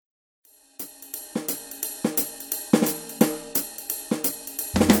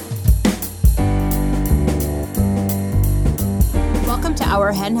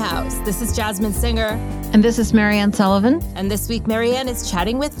Our Hen House. This is Jasmine Singer. And this is Marianne Sullivan. And this week, Marianne is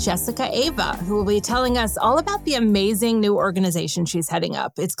chatting with Jessika Ava, who will be telling us all about the amazing new organization she's heading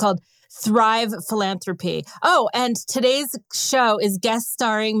up. It's called Thrive Philanthropy. Oh, and today's show is guest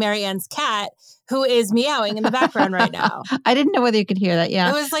starring Marianne's cat, who is meowing in the background right now. I didn't know whether you could hear that. Yeah.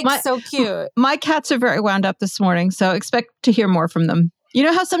 It was so cute. My cats are very wound up this morning, so expect to hear more from them. You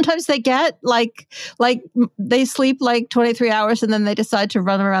know how sometimes they get like they sleep like 23 hours and then they decide to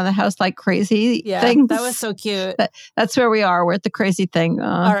run around the house like crazy things? That was so cute. That's where we are. We're at the crazy thing.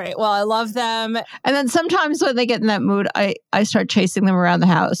 All right. Well, I love them. And then sometimes when they get in that mood, I start chasing them around the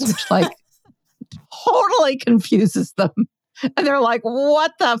house, which totally confuses them. And they're like,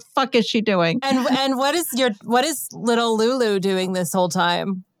 what the fuck is she doing? And what is little Lulu doing this whole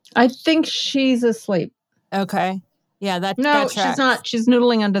time? I think she's asleep. Okay. Yeah, that she's not. She's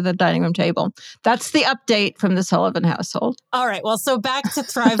noodling under the dining room table. That's the update from the Sullivan household. All right. Well, so back to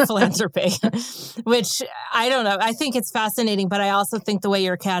Thrive Philanthropy, which I don't know. I think it's fascinating, but I also think the way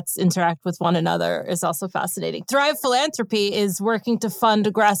your cats interact with one another is also fascinating. Thrive Philanthropy is working to fund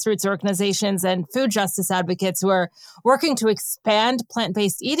grassroots organizations and food justice advocates who are working to expand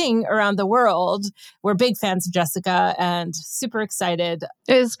plant-based eating around the world. We're big fans of Jessika and super excited.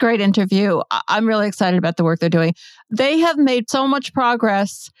 It was a great interview. I'm really excited about the work they're doing. They have made so much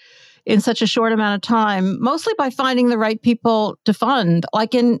progress in such a short amount of time, mostly by finding the right people to fund.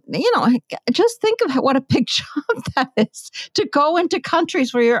 Just think of what a big job that is, to go into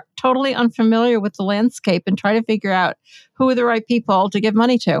countries where you're totally unfamiliar with the landscape and try to figure out who are the right people to give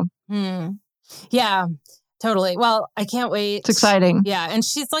money to. Yeah, totally. Well, I can't wait. It's exciting. Yeah, and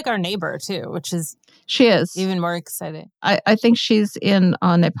she's like our neighbor too, which is she is even more exciting. I think she's in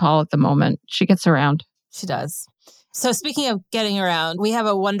Nepal at the moment. She gets around. She does. So speaking of getting around, we have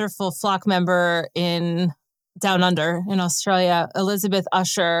a wonderful flock member in Down Under in Australia, Elizabeth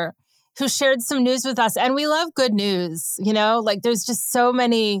Usher, who shared some news with us. And we love good news, there's just so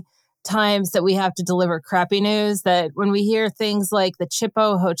many times that we have to deliver crappy news that when we hear things like the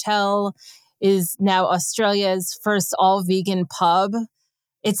Chippo Hotel is now Australia's first all-vegan pub.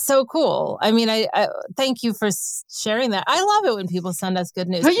 It's so cool. I mean, I thank you for sharing that. I love it when people send us good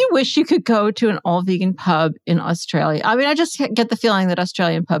news. Don't you wish you could go to an all-vegan pub in Australia? I mean, I just get the feeling that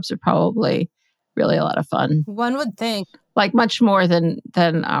Australian pubs are probably really a lot of fun. One would think. Like much more than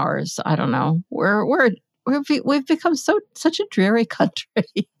ours. I don't know. We've become such a dreary country.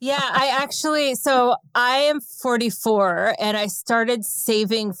 Yeah, I am 44 and I started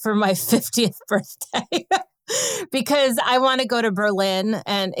saving for my 50th birthday. Because I want to go to Berlin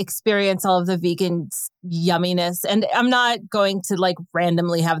and experience all of the vegan yumminess. And I'm not going to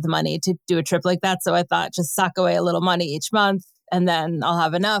randomly have the money to do a trip like that. So I thought just sock away a little money each month and then I'll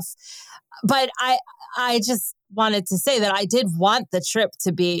have enough. But I just wanted to say that I did want the trip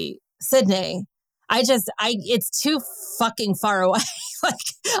to be Sydney. It's too fucking far away.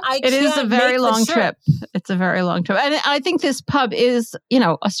 It is a very long trip. It's a very long trip. And I think this pub is,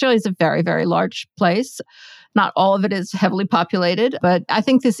 Australia is a very, very large place. Not all of it is heavily populated, but I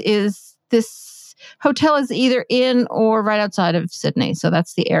think this hotel is either in or right outside of Sydney. So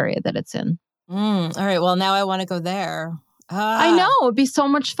that's the area that it's in. All right. Well, now I want to go there. I know. It'd be so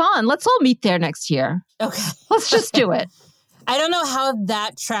much fun. Let's all meet there next year. Okay. Let's just do it. I don't know how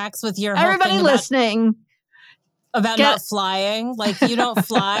that tracks with your everybody listening about not flying. You don't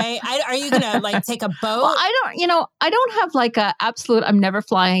fly. Are you gonna take a boat? Well, I don't have a absolute I'm never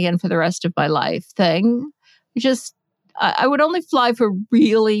flying again for the rest of my life thing. I would only fly for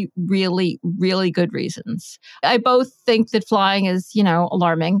really, really, really good reasons. I both think that flying is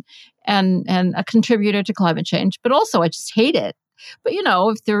alarming and a contributor to climate change, but also I just hate it. But,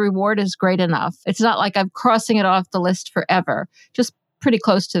 if the reward is great enough, it's not like I'm crossing it off the list forever, just pretty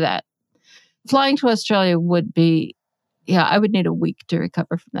close to that. Flying to Australia would be, I would need a week to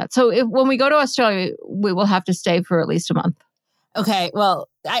recover from that. So when we go to Australia, we will have to stay for at least a month. Okay. Well,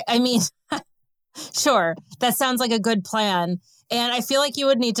 I mean, sure. That sounds like a good plan. And I feel like you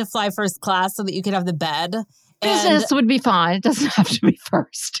would need to fly first class so that you could have the bed. Business would be fine. It doesn't have to be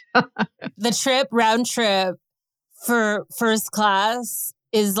first. The round trip, for first class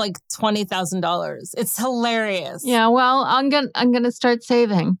is $20,000. It's hilarious. Yeah, well, I'm gonna start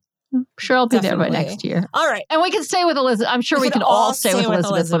saving. I'm sure I'll be there by next year. All right, and we can stay with Elizabeth. I'm sure we can all stay with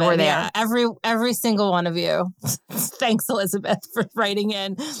Elizabeth when we're there. Yeah, every single one of you. Thanks, Elizabeth, for writing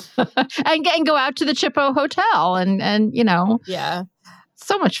in, and go out to the Chippo Hotel and yeah.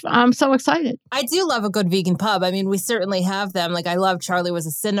 So much fun. I'm so excited. I do love a good vegan pub. I mean, we certainly have them. I love Charlie Was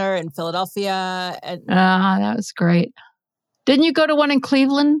a Sinner in Philadelphia. That was great. Didn't you go to one in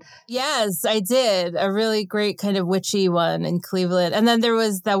Cleveland? Yes, I did. A really great kind of witchy one in Cleveland. And then there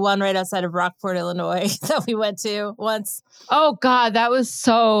was the one right outside of Rockport, Illinois that we went to once. Oh, God, that was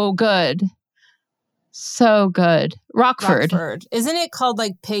so good. So good. Rockford. Isn't it called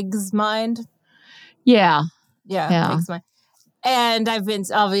like Pig's Mind? Yeah. Yeah. Pig's Mind. And I've been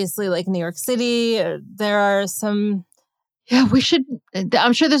obviously like New York City. There are some. Yeah, we should.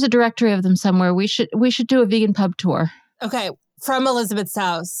 I'm sure there's a directory of them somewhere. We should do a vegan pub tour. Okay. From Elizabeth's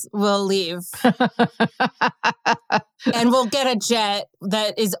house, we'll leave. And we'll get a jet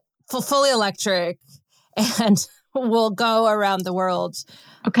that is fully electric. And we'll go around the world.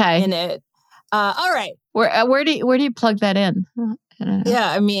 Okay. In it. All right. Where do you plug that in? I don't know.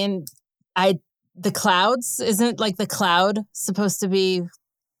 Yeah, I mean, the clouds, isn't like the cloud supposed to be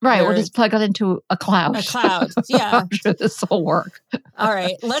right? We'll just plug it into a cloud. A cloud, yeah. I'm sure this will work. All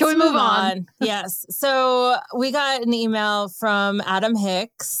right, let's Can we move on? Yes. So we got an email from Adam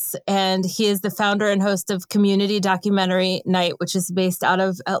Hicks, and he is the founder and host of Community Documentary Night, which is based out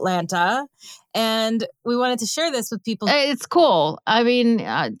of Atlanta. And we wanted to share this with people. It's cool. I mean,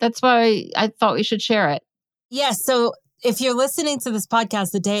 that's why I thought we should share it. Yes. So if you're listening to this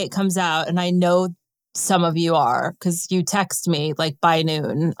podcast the day it comes out, and I know some of you are because you text me like by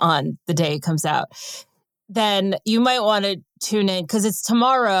noon on the day it comes out, then you might want to tune in because it's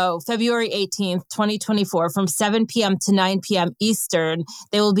tomorrow, February 18th, 2024, from 7 p.m. to 9 p.m. Eastern.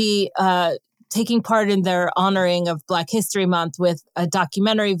 They will be taking part in their honoring of Black History Month with a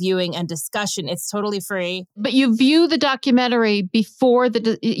documentary viewing and discussion. It's totally free. But you view the documentary before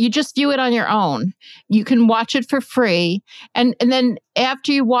you just view it on your own. You can watch it for free. And then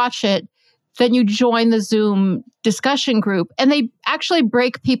after you watch it, then you join the Zoom discussion group. And they actually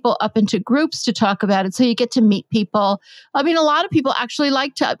break people up into groups to talk about it. So you get to meet people. I mean, a lot of people actually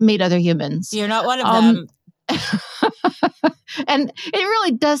like to meet other humans. You're not one of them. And it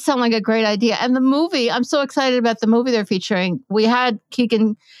really does sound like a great idea. And the movie, I'm so excited about the movie they're featuring. We had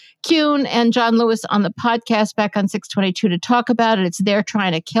Keegan Kuhn and John Lewis on the podcast back on 622 to talk about it. It's They're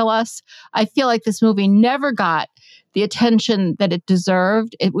Trying to Kill Us. I feel like this movie never got the attention that it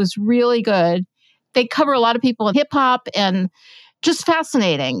deserved. It was really good. They cover a lot of people in hip hop and just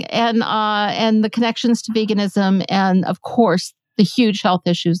fascinating. And the connections to veganism and, of course, the huge health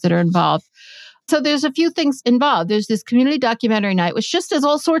issues that are involved. So there's a few things involved. There's this community documentary night, which just does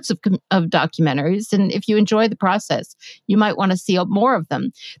all sorts of documentaries. And if you enjoy the process, you might want to see more of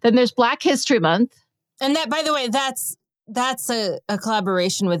them. Then there's Black History Month. And that, by the way, that's a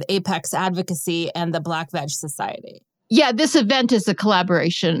collaboration with Apex Advocacy and the Black Veg Society. Yeah, this event is a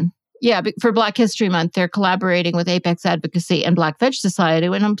collaboration. Yeah, for Black History Month, they're collaborating with Apex Advocacy and Black Veg Society,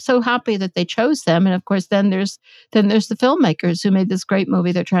 and I'm so happy that they chose them. And of course, then there's the filmmakers who made this great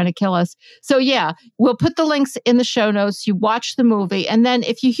movie, They're Trying to Kill Us. So yeah, we'll put the links in the show notes. You watch the movie, and then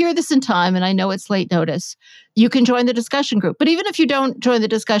if you hear this in time, and I know it's late notice, you can join the discussion group. But even if you don't join the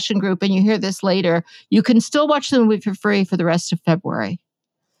discussion group and you hear this later, you can still watch the movie for free for the rest of February.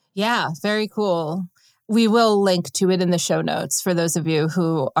 Yeah, very cool. We will link to it in the show notes for those of you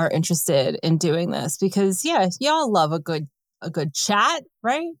who are interested in doing this because, yeah, y'all love a good chat,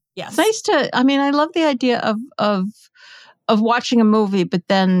 right? Yes. It's nice to, I mean, I love the idea of watching a movie, but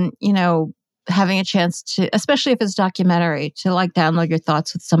then, having a chance to, especially if it's documentary, to like download your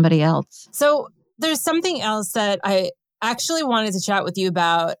thoughts with somebody else. So there's something else that I actually wanted to chat with you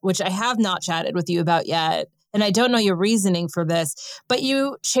about, which I have not chatted with you about yet. And I don't know your reasoning for this, but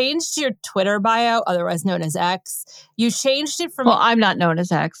you changed your Twitter bio, otherwise known as X. You changed it from... Well, I'm not known as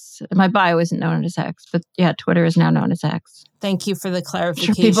X. My bio isn't known as X, but yeah, Twitter is now known as X. Thank you for the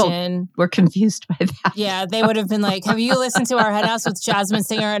clarification. Sure, people were confused by that. Yeah, they would have been like, have you listened to Our Head House with Jasmine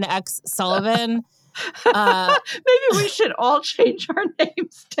Singer and X Sullivan? Maybe we should all change our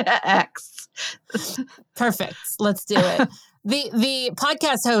names to X. Perfect. Let's do it. The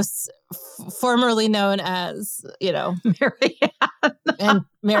podcast hosts formerly known as, Marianne and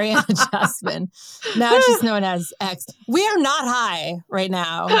Marianne Jasmine, now just known as X. We are not high right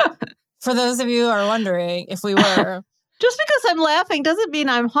now. For those of you who are wondering if we were. Just because I'm laughing doesn't mean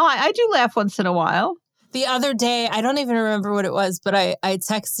I'm high. I do laugh once in a while. The other day, I don't even remember what it was, but I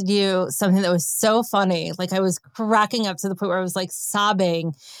texted you something that was so funny. Like I was cracking up to the point where I was like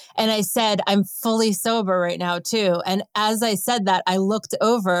sobbing. And I said, I'm fully sober right now too. And as I said that, I looked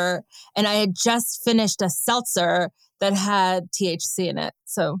over and I had just finished a seltzer that had THC in it.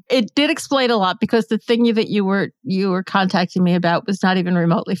 So it did explain a lot because the thing that you were contacting me about was not even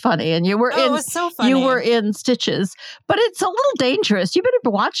remotely funny, and it was so funny. You were in stitches, but it's a little dangerous. You better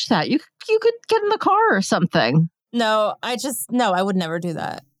watch that. You could get in the car or something. No, I would never do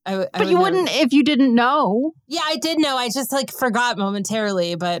that. But would you never... wouldn't if you didn't know. Yeah, I did know. I just like forgot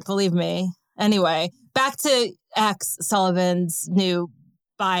momentarily, but believe me. Anyway, back to X Sullivan's new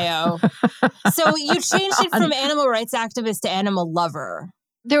bio. So you changed it from animal rights activist to animal lover.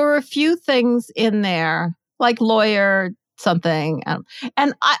 There were a few things in there, like lawyer something.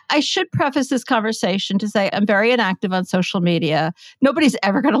 And I should preface this conversation to say I'm very inactive on social media. Nobody's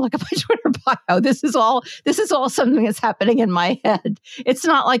ever going to look at my Twitter bio. This is all something that's happening in my head. It's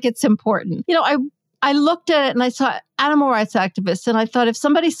not like it's important. I looked at it and I saw animal rights activists, and I thought if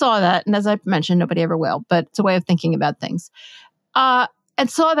somebody saw that, and as I mentioned, nobody ever will, but it's a way of thinking about things, and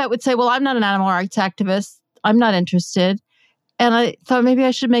saw that would say, well, I'm not an animal rights activist. I'm not interested. And I thought maybe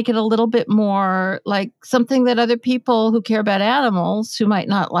I should make it a little bit more like something that other people who care about animals, who might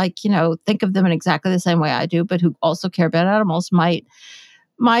not think of them in exactly the same way I do, but who also care about animals might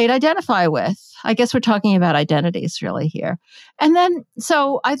identify with. I guess we're talking about identities really here. And then,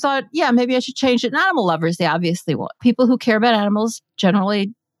 so I thought, yeah, maybe I should change it. And animal lovers, they obviously want. People who care about animals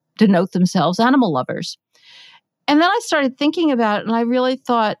generally denote themselves animal lovers. And then I started thinking about it, and I really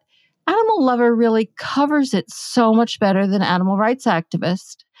thought, animal lover really covers it so much better than animal rights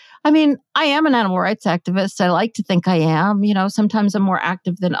activist. I mean, I am an animal rights activist. I like to think I am. Sometimes I'm more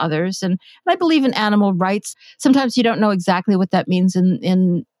active than others. And I believe in animal rights. Sometimes you don't know exactly what that means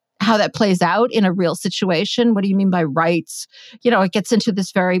in how that plays out in a real situation. What do you mean by rights? It gets into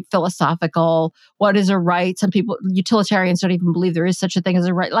this very philosophical, what is a right? Some people, utilitarians, don't even believe there is such a thing as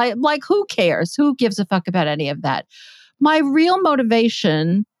a right. Like who cares? Who gives a fuck about any of that? My real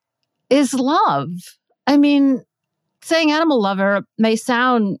motivation is love. I mean, saying animal lover may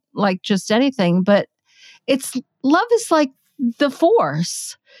sound like just anything, but love is like the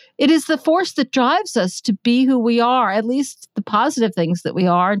force. It is the force that drives us to be who we are, at least the positive things that we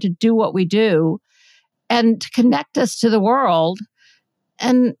are, and to do what we do, and to connect us to the world.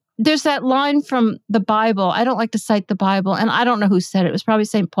 And there's that line from the Bible. I don't like to cite the Bible, and I don't know who said it. It was probably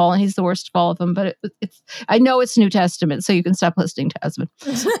St. Paul, and he's the worst of all of them. But I know it's New Testament, so you can stop listening to Esmond.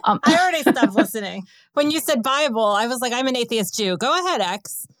 I already stopped listening. When you said Bible, I was like, I'm an atheist Jew. Go ahead,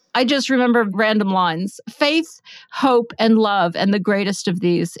 X. I just remember random lines. Faith, hope, and love, and the greatest of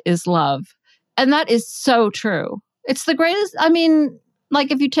these is love. And that is so true. It's the greatest. I mean,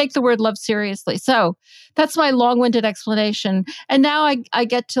 like if you take the word love seriously. So that's my long-winded explanation. And now I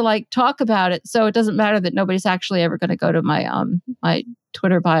get to talk about it. So it doesn't matter that nobody's actually ever going to go to my my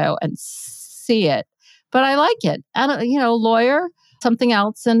Twitter bio and see it. But I like it. And lawyer, something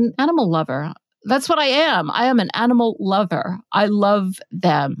else, and animal lover. That's what I am. I am an animal lover. I love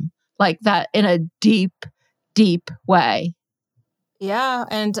them like that in a deep, deep way. Yeah.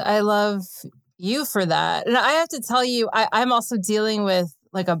 And I love you for that. And I have to tell you, I'm also dealing with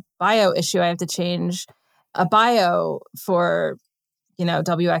like a bio issue. I have to change a bio for,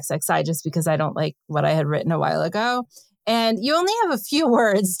 WXXI just because I don't like what I had written a while ago. And you only have a few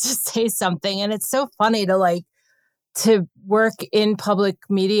words to say something. And it's so funny to work in public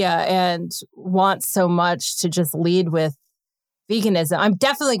media and want so much to just lead with veganism. I'm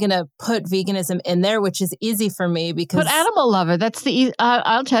definitely going to put veganism in there, which is easy for me because... But animal lover, that's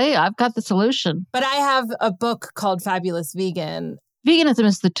I'll tell you, I've got the solution. But I have a book called Fabulous Vegan. Veganism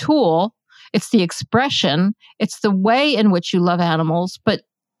is the tool. It's the expression. It's the way in which you love animals. But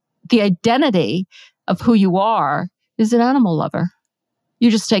the identity of who you are is an animal lover.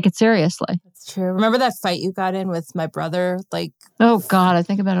 You just take it seriously. That's true. Remember that fight you got in with my brother? Oh God, I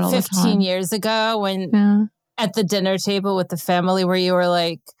think about it all the time. 15 years ago when at the dinner table with the family where you were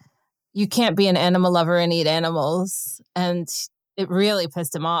like, you can't be an animal lover and eat animals. And it really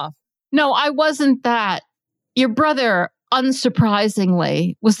pissed him off. No, I wasn't that. Your brother,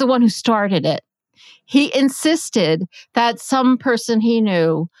 unsurprisingly, was the one who started it. He insisted that some person he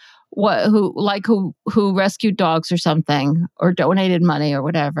knew who rescued dogs or something, or donated money or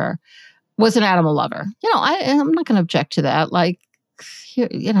whatever, was an animal lover. I'm not going to object to that. I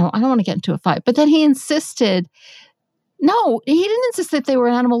don't want to get into a fight. But then he insisted, no, he didn't insist that they were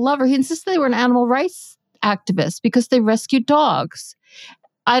an animal lover. He insisted they were an animal rights activist because they rescued dogs.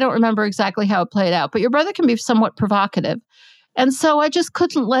 I don't remember exactly how it played out, but your brother can be somewhat provocative. And so I just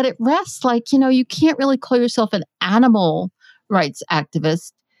couldn't let it rest. You can't really call yourself an animal rights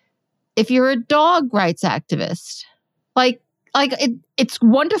activist if you're a dog rights activist. It's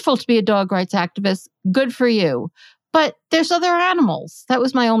wonderful to be a dog rights activist. Good for you. But there's other animals. That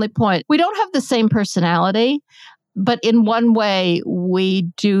was my only point. We don't have the same personality, but in one way we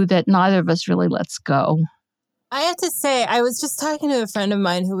do that neither of us really lets go. I have to say, I was just talking to a friend of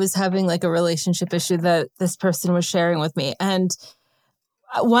mine who was having a relationship issue that this person was sharing with me. And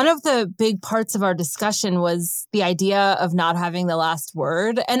one of the big parts of our discussion was the idea of not having the last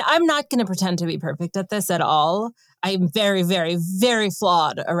word. And I'm not going to pretend to be perfect at this at all. I'm very, very, very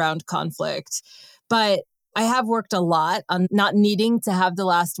flawed around conflict. But I have worked a lot on not needing to have the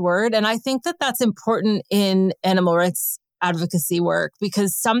last word. And I think that that's important in animal rights advocacy work,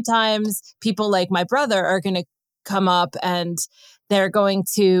 because sometimes people like my brother are going to come up and they're going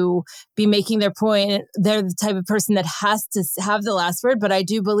to be making their point. They're the type of person that has to have the last word. But I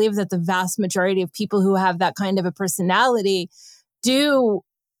do believe that the vast majority of people who have that kind of a personality do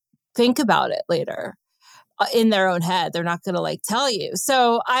think about it later in their own head. They're not going to tell you.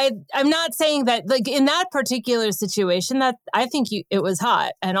 So I'm not saying that in that particular situation that I think it was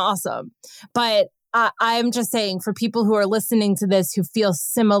hot and awesome. But I'm just saying for people who are listening to this who feel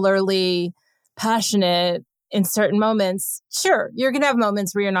similarly passionate in certain moments, sure, you're going to have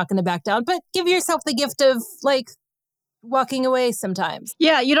moments where you're not going to back down, but give yourself the gift of walking away sometimes.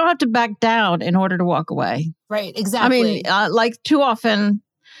 Yeah, you don't have to back down in order to walk away. Right, exactly. I mean, too often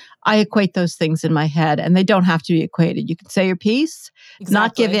I equate those things in my head, and they don't have to be equated. You can say your piece,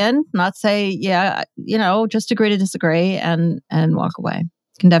 not give in, not say, yeah, just agree to disagree and walk away.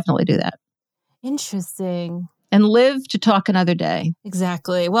 You can definitely do that. Interesting. And live to talk another day.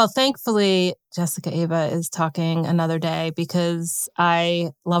 Exactly. Well, thankfully, Jessika Ava is talking another day because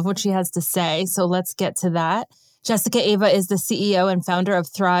I love what she has to say. So let's get to that. Jessika Ava is the CEO and founder of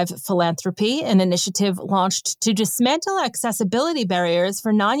Thrive Philanthropy, an initiative launched to dismantle accessibility barriers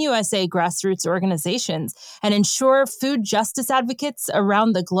for non-USA grassroots organizations and ensure food justice advocates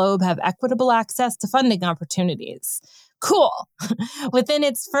around the globe have equitable access to funding opportunities. Cool. Within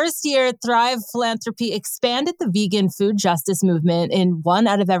its first year, Thrive Philanthropy expanded the vegan food justice movement in 1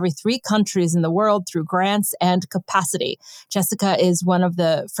 out of every 3 countries in the world through grants and capacity. Jessika is one of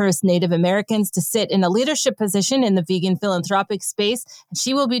the first Native Americans to sit in a leadership position in the vegan philanthropic space, and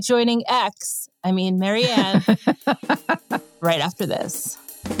she will be joining Marianne, right after this.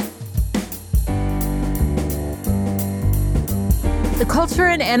 The Culture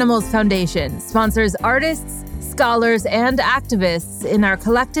and Animals Foundation sponsors artists, scholars, and activists in our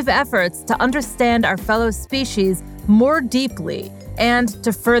collective efforts to understand our fellow species more deeply and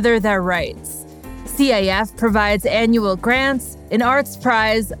to further their rights. CAF provides annual grants, an arts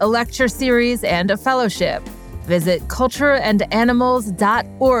prize, a lecture series, and a fellowship. Visit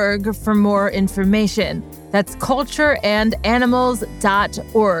cultureandanimals.org for more information. That's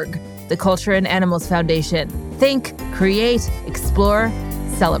cultureandanimals.org. The Culture and Animals Foundation. Think, create, explore,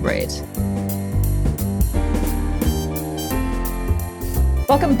 celebrate.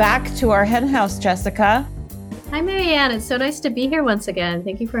 Welcome back to our hen house, Jessika. Hi, Marianne. It's so nice to be here once again.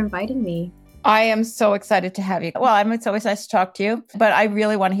 Thank you for inviting me. I am so excited to have you. Well, it's always nice to talk to you, but I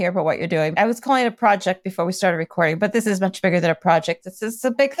really want to hear about what you're doing. I was calling it a project before we started recording, but this is much bigger than a project. This is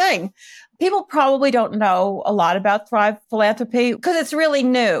a big thing. People probably don't know a lot about Thrive Philanthropy because it's really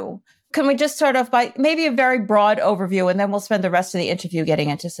new. Can we just start off by maybe a very broad overview, and then we'll spend the rest of the interview getting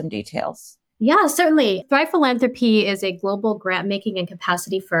into some details? Yeah, certainly. Thrive Philanthropy is a global grant-making and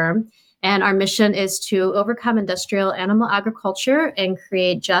capacity firm, and our mission is to overcome industrial animal agriculture and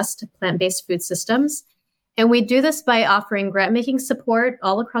create just plant-based food systems. And we do this by offering grant-making support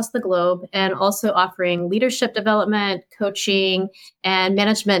all across the globe and also offering leadership development, coaching, and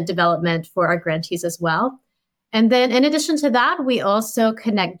management development for our grantees as well. And then in addition to that, we also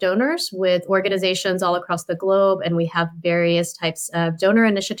connect donors with organizations all across the globe, and we have various types of donor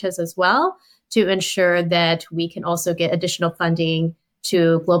initiatives as well to ensure that we can also get additional funding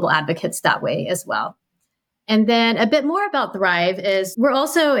to global advocates that way as well. And then a bit more about Thrive is we're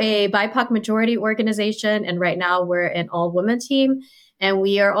also a BIPOC majority organization, and right now we're an all-woman team. And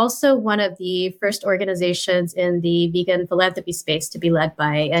we are also one of the first organizations in the vegan philanthropy space to be led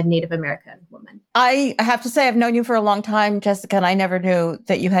by a Native American woman. I have to say, I've known you for a long time, Jessika, and I never knew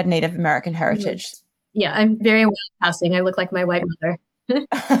that you had Native American heritage. Yeah, I'm very well passing. I look like my white mother.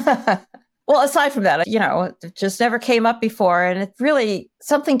 Well, aside from that, it just never came up before, and it's really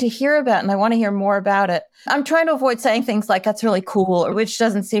something to hear about, and I want to hear more about it. I'm trying to avoid saying things like, that's really cool, which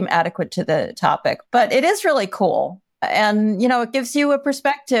doesn't seem adequate to the topic, but it is really cool. And, it gives you a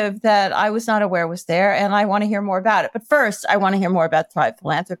perspective that I was not aware was there, and I want to hear more about it. But first, I want to hear more about Thrive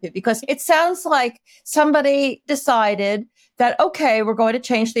Philanthropy, because it sounds like somebody decided that, okay, we're going to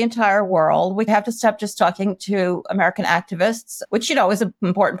change the entire world. We have to stop just talking to American activists, which, is an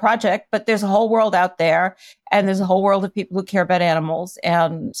important project, but there's a whole world out there, and there's a whole world of people who care about animals.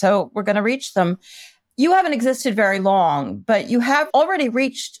 And so we're going to reach them. You haven't existed very long, but you have already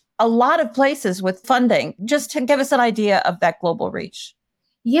reached a lot of places with funding. Just to give us an idea of that global reach.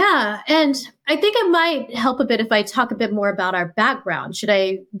 Yeah. And I think it might help a bit if I talk a bit more about our background. Should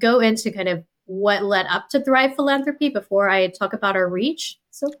I go into kind of what led up to Thrive Philanthropy before I talk about our reach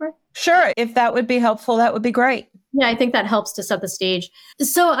so far? Sure. If that would be helpful, that would be great. Yeah, I think that helps to set the stage.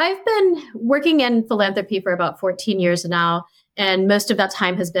 So I've been working in philanthropy for about 14 years now, and most of that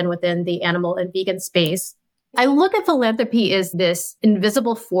time has been within the animal and vegan space. I look at philanthropy as this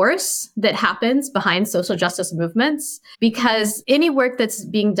invisible force that happens behind social justice movements, because any work that's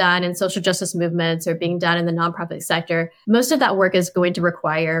being done in social justice movements or being done in the nonprofit sector, most of that work is going to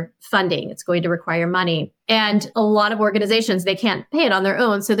require funding. It's going to require money. And a lot of organizations, they can't pay it on their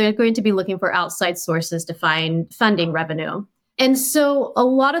own. So they're going to be looking for outside sources to find funding revenue. And so a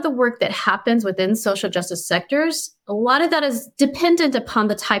lot of the work that happens within social justice sectors, a lot of that is dependent upon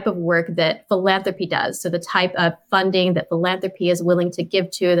the type of work that philanthropy does. So the type of funding that philanthropy is willing to give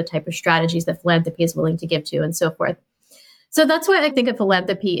to, the type of strategies that philanthropy is willing to give to, and so forth. So that's why I think of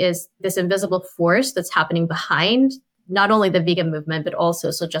philanthropy as this invisible force that's happening behind not only the vegan movement, but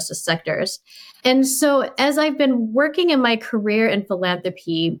also social justice sectors. And so as I've been working in my career in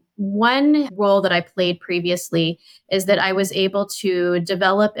philanthropy, one role that I played previously is that I was able to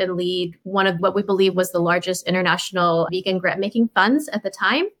develop and lead one of what we believe was the largest international vegan grant-making funds at the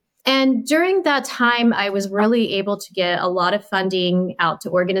time. And during that time, I was really able to get a lot of funding out to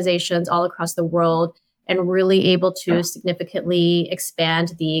organizations all across the world and really able to significantly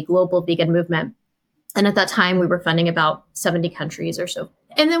expand the global vegan movement. And at that time, we were funding about 70 countries or so.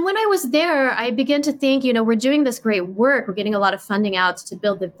 And then when I was there, I began to think, we're doing this great work. We're getting a lot of funding out to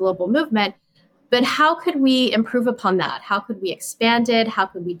build the global movement. But how could we improve upon that? How could we expand it? How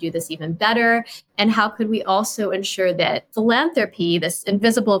could we do this even better? And how could we also ensure that philanthropy, this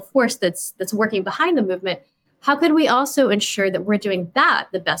invisible force that's working behind the movement, how could we also ensure that we're doing that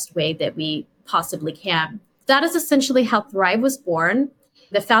the best way that we possibly can? That is essentially how Thrive was born.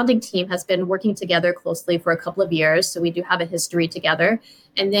 The founding team has been working together closely for a couple of years, so we do have a history together.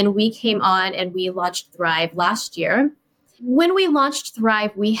 And then we came on and we launched Thrive last year. When we launched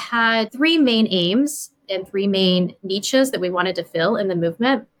Thrive, we had three main aims and three main niches that we wanted to fill in the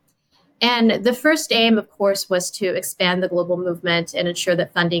movement. And the first aim, of course, was to expand the global movement and ensure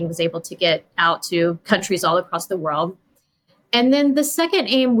that funding was able to get out to countries all across the world. And then the second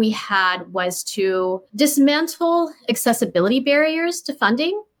aim we had was to dismantle accessibility barriers to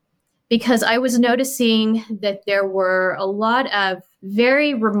funding, because I was noticing that there were a lot of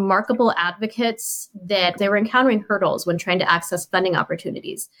very remarkable advocates that they were encountering hurdles when trying to access funding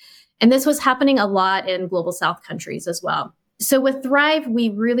opportunities. And this was happening a lot in global South countries as well. So with Thrive, we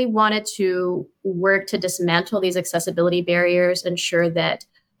really wanted to work to dismantle these accessibility barriers, ensure that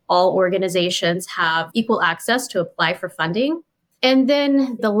all organizations have equal access to apply for funding. And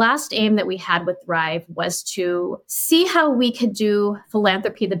then the last aim that we had with Thrive was to see how we could do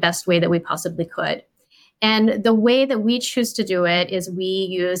philanthropy the best way that we possibly could. And the way that we choose to do it is we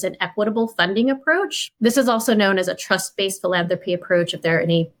use an equitable funding approach. This is also known as a trust-based philanthropy approach, if there are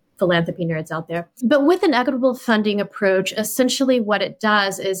any philanthropy nerds out there. But with an equitable funding approach, essentially what it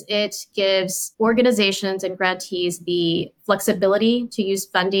does is it gives organizations and grantees the flexibility to use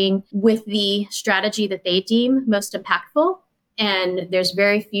funding with the strategy that they deem most impactful. And there's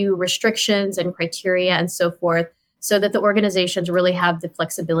very few restrictions and criteria and so forth, so that the organizations really have the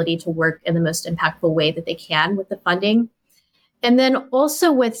flexibility to work in the most impactful way that they can with the funding. And then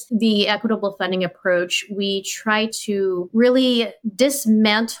also with the equitable funding approach, we try to really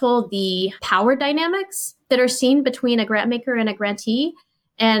dismantle the power dynamics that are seen between a grant maker and a grantee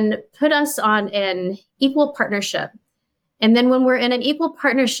and put us on an equal partnership. And then when we're in an equal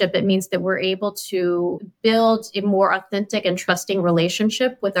partnership, it means that we're able to build a more authentic and trusting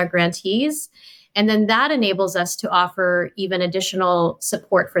relationship with our grantees. And then that enables us to offer even additional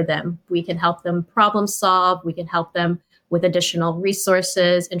support for them. We can help them problem solve. We can help them with additional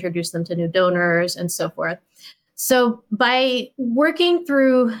resources, introduce them to new donors, and so forth. So by working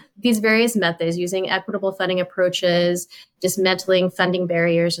through these various methods, using equitable funding approaches, dismantling funding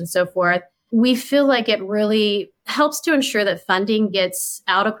barriers, and so forth, we feel like it really helps to ensure that funding gets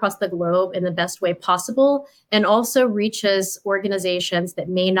out across the globe in the best way possible and also reaches organizations that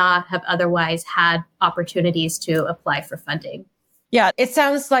may not have otherwise had opportunities to apply for funding. Yeah, it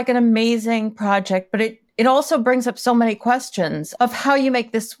sounds like an amazing project, but it also brings up so many questions of how you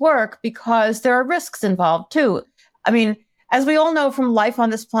make this work, because there are risks involved too. I mean, as we all know from life on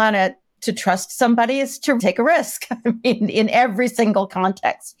this planet, to trust somebody is to take a risk. I mean, in every single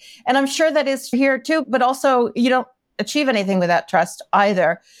context. And I'm sure that is here too, but also you don't achieve anything without trust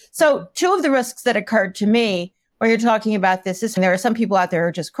either. So two of the risks that occurred to me when you're talking about this is there are some people out there who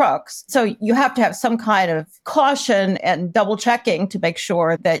are just crooks. So you have to have some kind of caution and double checking to make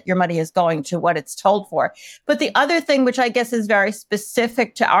sure that your money is going to what it's told for. But the other thing, which I guess is very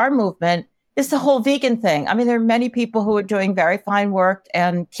specific to our movement, is the whole vegan thing. I mean, there are many people who are doing very fine work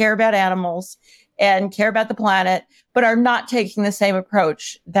and care about animals and care about the planet, but are not taking the same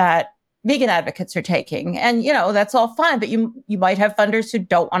approach that vegan advocates are taking. And, that's all fine, but you might have funders who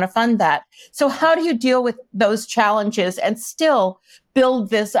don't want to fund that. So how do you deal with those challenges and still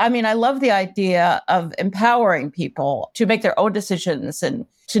build this? I mean, I love the idea of empowering people to make their own decisions and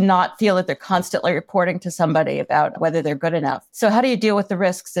to not feel that they're constantly reporting to somebody about whether they're good enough. So how do you deal with the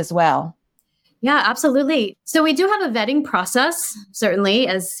risks as well? Yeah, absolutely. So we do have a vetting process, certainly,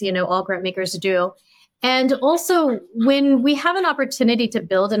 as all grant makers do. And also, when we have an opportunity to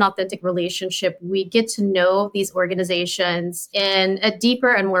build an authentic relationship, we get to know these organizations in a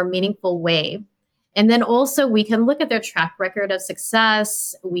deeper and more meaningful way. And then also we can look at their track record of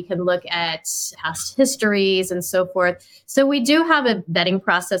success. We can look at past histories and so forth. So we do have a vetting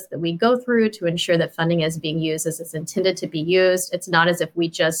process that we go through to ensure that funding is being used as it's intended to be used. It's not as if we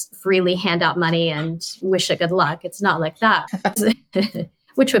just freely hand out money and wish it good luck. It's not like that,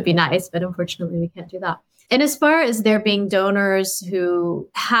 which would be nice, but unfortunately we can't do that. And as far as there being donors who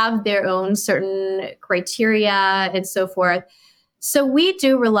have their own certain criteria and so forth, so we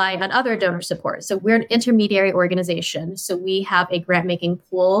do rely on other donor support. So we're an intermediary organization. So we have a grant making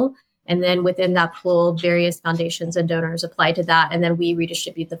pool. And then within that pool, various foundations and donors apply to that. And then we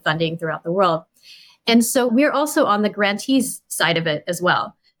redistribute the funding throughout the world. And so we're also on the grantees side of it as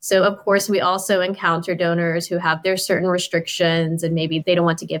well. So of course, we also encounter donors who have their certain restrictions and maybe they don't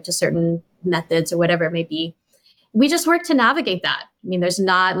want to give to certain methods or whatever it may be. We just work to navigate that. I mean, there's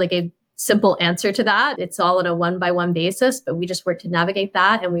not like a simple answer to that. It's all on a one-by-one basis, but we just work to navigate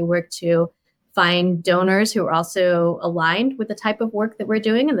that. And we work to find donors who are also aligned with the type of work that we're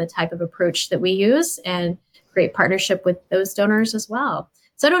doing and the type of approach that we use and create partnership with those donors as well.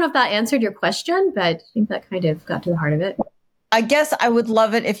 So I don't know if that answered your question, but I think that kind of got to the heart of it. I guess I would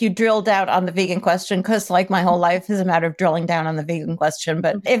love it if you drilled down on the vegan question, because like my whole life is a matter of drilling down on the vegan question.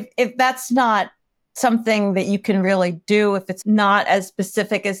 But if that's not something that you can really do, if it's not as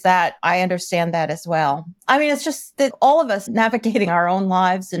specific as that, I understand that as well. I mean, it's just that all of us navigating our own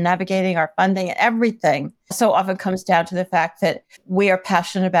lives and navigating our funding and everything so often comes down to the fact that we are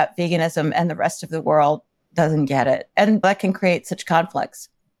passionate about veganism and the rest of the world doesn't get it. And that can create such conflicts.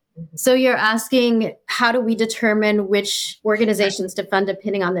 So you're asking, how do we determine which organizations to fund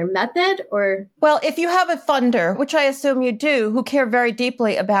depending on their method or? Well, if you have a funder, which I assume you do, who care very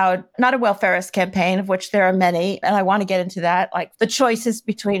deeply about not a welfarist campaign, of which there are many, and I want to get into that, like the choices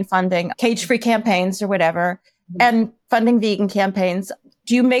between funding cage-free campaigns or whatever, and funding vegan campaigns,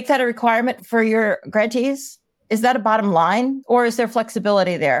 do you make that a requirement for your grantees? Is that a bottom line or is there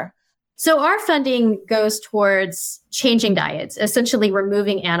flexibility there? So our funding goes towards changing diets, essentially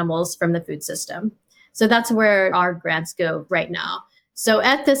removing animals from the food system. So that's where our grants go right now. So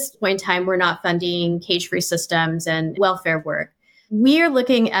at this point in time, we're not funding cage-free systems and welfare work. We are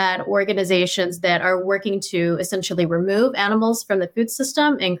looking at organizations that are working to essentially remove animals from the food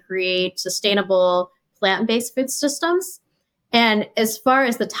system and create sustainable plant-based food systems. And as far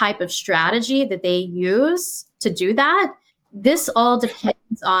as the type of strategy that they use to do that, this all depends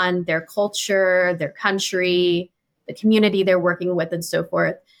on their culture, their country, the community they're working with, and so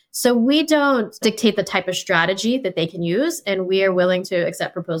forth. So we don't dictate the type of strategy that they can use, and we are willing to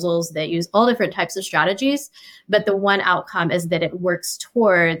accept proposals that use all different types of strategies. But the one outcome is that it works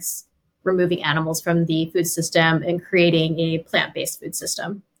towards removing animals from the food system and creating a plant-based food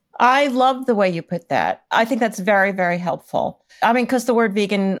system. I love the way you put that. I think that's very, very helpful. I mean, because the word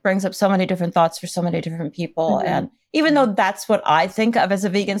vegan brings up so many different thoughts for so many different people. Mm-hmm. And even though that's what I think of as a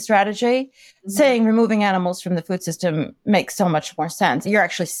vegan strategy, saying removing animals from the food system makes so much more sense. You're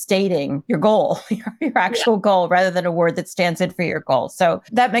actually stating your goal, your actual goal, rather than a word that stands in for your goal. So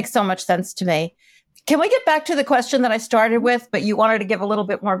that makes so much sense to me. Can we get back to the question that I started with, but you wanted to give a little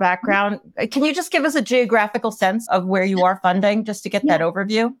bit more background? Can you just give us a geographical sense of where you are funding, just to get that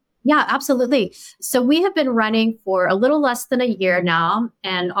overview? Yeah, absolutely. So we have been running for a little less than a year now,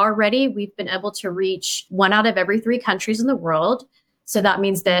 and already we've been able to reach 1 out of every 3 countries in the world. So that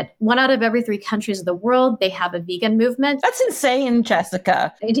means that 1 out of every 3 countries of the world, they have a vegan movement. That's insane,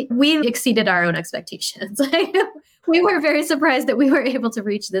 Jessika. We exceeded our own expectations. We were very surprised that we were able to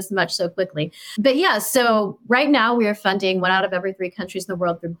reach this much so quickly. But yeah, so right now we are funding 1 out of every 3 countries in the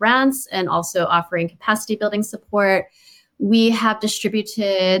world through grants and also offering capacity building support. We have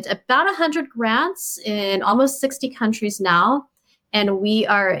distributed about 100 grants in almost 60 countries now. And we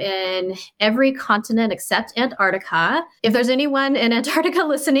are in every continent except Antarctica. If there's anyone in Antarctica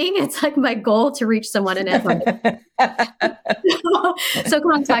listening, it's like my goal to reach someone in Antarctica. So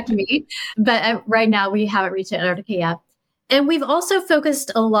contact me. But right now we haven't reached Antarctica yet. And we've also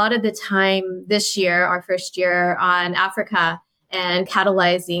focused a lot of the time this year, our first year, on Africa and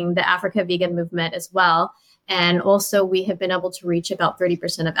catalyzing the Africa vegan movement as well. And also we have been able to reach about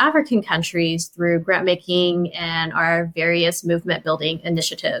 30% of African countries through grant making and our various movement building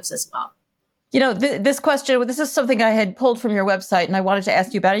initiatives as well. You know, this question, this is something I had pulled from your website and I wanted to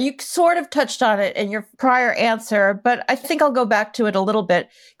ask you about it. You sort of touched on it in your prior answer, but I think I'll go back to it a little bit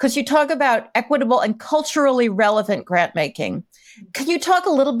because you talk about equitable and culturally relevant grant making. Can you talk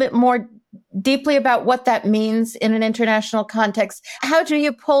a little bit more deeply about what that means in an international context? How do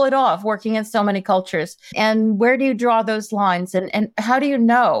you pull it off working in so many cultures? And where do you draw those lines? And how do you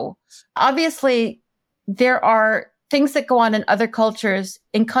know? Obviously, there are things that go on in other cultures,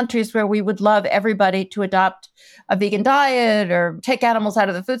 in countries where we would love everybody to adopt a vegan diet or take animals out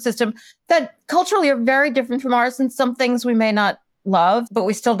of the food system, that culturally are very different from ours. And some things we may not love, but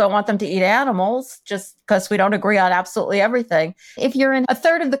we still don't want them to eat animals just because we don't agree on absolutely everything. If you're in a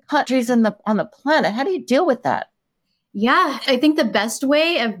third of the countries on the planet, how do you deal with that? Yeah, I think the best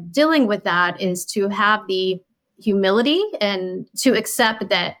way of dealing with that is to have the humility and to accept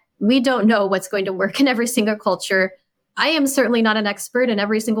that we don't know what's going to work in every single culture. I am certainly not an expert in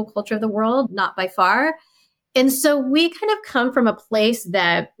every single culture of the world, not by far. And so we kind of come from a place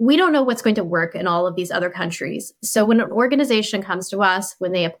that we don't know what's going to work in all of these other countries. So when an organization comes to us,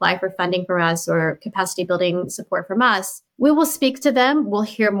 when they apply for funding from us or capacity building support from us, we will speak to them. We'll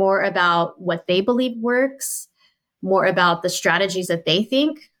hear more about what they believe works, more about the strategies that they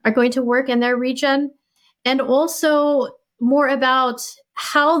think are going to work in their region, and also more about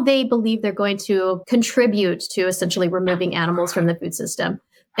how they believe they're going to contribute to essentially removing animals from the food system.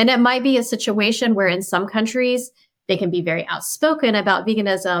 And it might be a situation where in some countries, they can be very outspoken about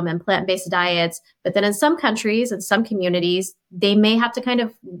veganism and plant-based diets. But then in some countries and some communities, they may have to kind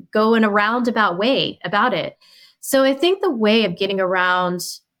of go in a roundabout way about it. So I think the way of getting around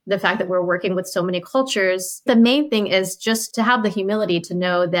the fact that we're working with so many cultures, the main thing is just to have the humility to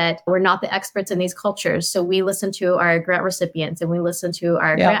know that we're not the experts in these cultures. So we listen to our grant recipients and we listen to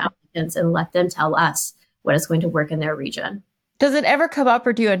our grant applicants and let them tell us what is going to work in their region. Does it ever come up,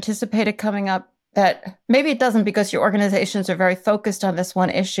 or do you anticipate it coming up, that maybe it doesn't because your organizations are very focused on this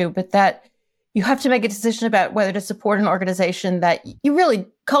one issue, but that you have to make a decision about whether to support an organization that you really,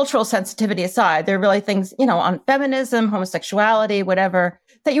 cultural sensitivity aside, there are really things, on feminism, homosexuality, whatever,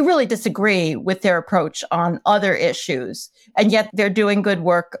 that you really disagree with their approach on other issues. And yet they're doing good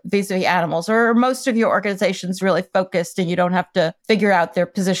work vis-a-vis animals, or most of your organization's really focused and you don't have to figure out their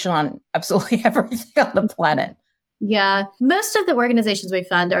position on absolutely everything on the planet. Yeah, most of the organizations we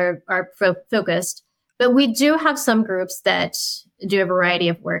fund are focused, but we do have some groups that do a variety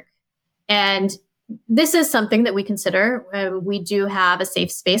of work. And this is something that we consider. We do have a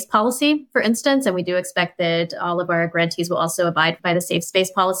safe space policy, for instance, and we do expect that all of our grantees will also abide by the safe space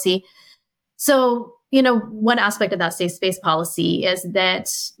policy. So, one aspect of that safe space policy is that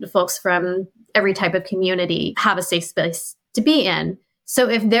the folks from every type of community have a safe space to be in. So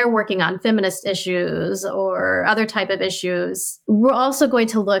if they're working on feminist issues or other type of issues, we're also going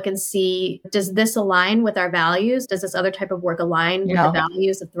to look and see, does this align with our values? Does this other type of work align with the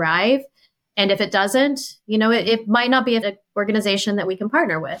values of Thrive? And if it doesn't, it might not be an organization that we can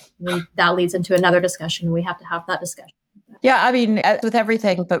partner with. That leads into another discussion. We have to have that discussion. Yeah, I mean, with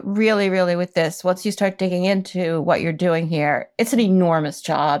everything, but really, really with this, once you start digging into what you're doing here, it's an enormous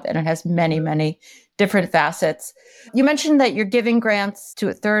job and it has many, many different facets. You mentioned that you're giving grants to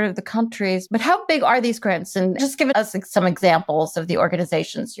a third of the countries, but how big are these grants? And just give us some examples of the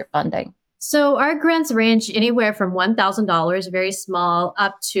organizations you're funding. So our grants range anywhere from $1,000, very small,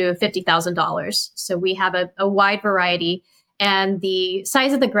 up to $50,000. So we have a wide variety. And the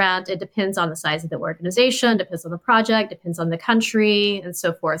size of the grant, it depends on the size of the organization, depends on the project, depends on the country, and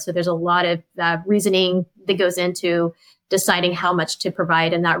so forth. So there's a lot of reasoning that goes into deciding how much to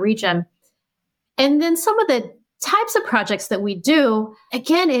provide in that region. And then some of the types of projects that we do,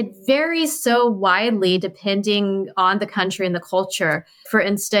 again, it varies so widely depending on the country and the culture. For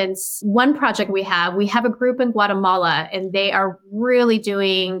instance, one project we have a group in Guatemala, and they are really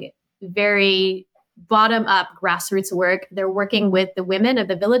doing very bottom-up grassroots work. They're working with the women of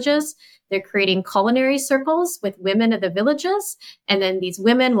the villages. They're creating culinary circles with women of the villages. And then these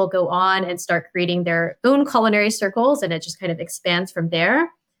women will go on and start creating their own culinary circles, and it just kind of expands from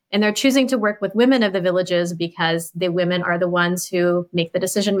there. And they're choosing to work with women of the villages because the women are the ones who make the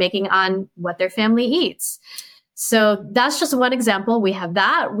decision-making on what their family eats. So that's just one example. We have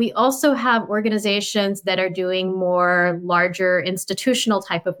that. We also have organizations that are doing more larger institutional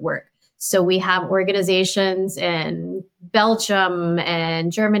type of work. So we have organizations in Belgium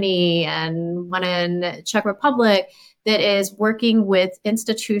and Germany and one in Czech Republic that is working with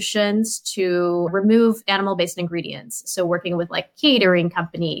institutions to remove animal-based ingredients. So working with like catering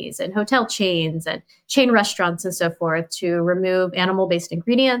companies and hotel chains and chain restaurants and so forth to remove animal-based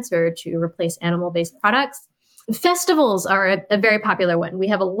ingredients or to replace animal-based products. Festivals are a very popular one. We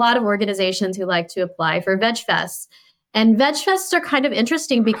have a lot of organizations who like to apply for Veg Fests. And Veg Fests are kind of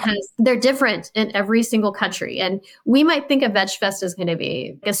interesting because they're different in every single country. And we might think of Veg Fest as going to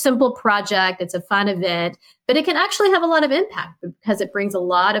be a simple project. It's a fun event, but it can actually have a lot of impact because it brings a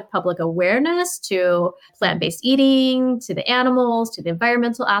lot of public awareness to plant-based eating, to the animals, to the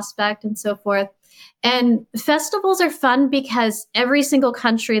environmental aspect, and so forth. And festivals are fun because every single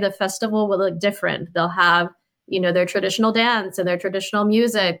country, the festival will look different. They'll have, their traditional dance and their traditional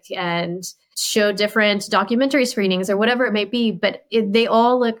music and show different documentary screenings or whatever it may be, but they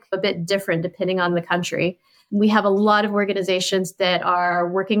all look a bit different depending on the country. We have a lot of organizations that are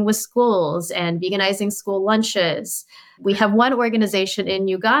working with schools and veganizing school lunches. We have one organization in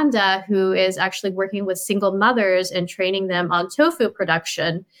Uganda who is actually working with single mothers and training them on tofu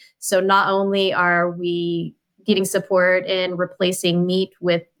production. So not only are we getting support in replacing meat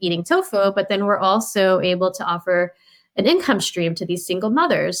with eating tofu, but then we're also able to offer an income stream to these single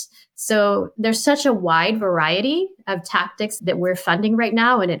mothers. So there's such a wide variety of tactics that we're funding right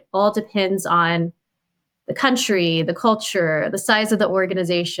now, and it all depends on the country, the culture, the size of the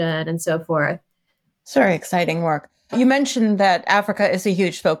organization, and so forth. It's very exciting work. You mentioned that Africa is a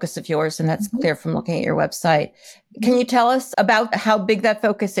huge focus of yours, and that's clear from looking at your website. Can you tell us about how big that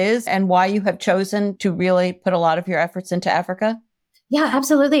focus is and why you have chosen to really put a lot of your efforts into Africa? Yeah,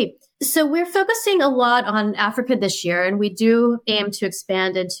 absolutely. So we're focusing a lot on Africa this year, and we do aim to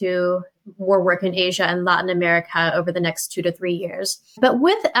expand into more work in Asia and Latin America over the next 2 to 3 years. But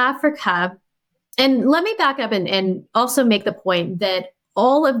with Africa, and let me back up and also make the point that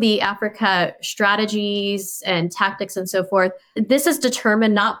all of the Africa strategies and tactics and so forth, this is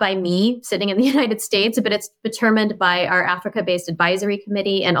determined not by me sitting in the United States, but it's determined by our Africa-based advisory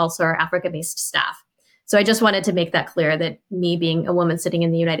committee and also our Africa-based staff. So I just wanted to make that clear that me being a woman sitting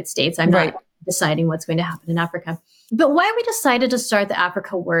in the United States, I'm not deciding what's going to happen in Africa. But why we decided to start the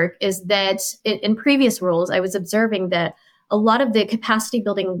Africa work is that in previous roles, I was observing that a lot of the capacity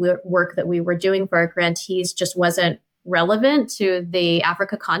building work that we were doing for our grantees just wasn't relevant to the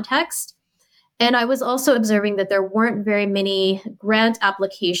Africa context. And I was also observing that there weren't very many grant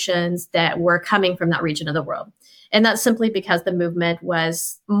applications that were coming from that region of the world. And that's simply because the movement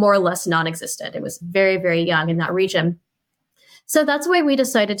was more or less non-existent. It was very, very young in that region. So that's why we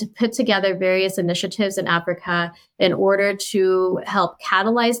decided to put together various initiatives in Africa in order to help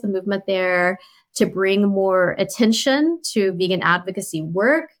catalyze the movement there, to bring more attention to vegan advocacy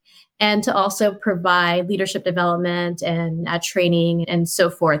work, and to also provide leadership development and training and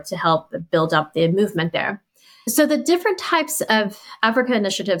so forth to help build up the movement there. So the different types of Africa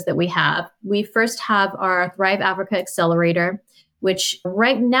initiatives that we first have our Thrive Africa Accelerator, which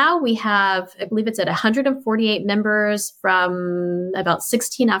right now we have, I believe it's at 148 members from about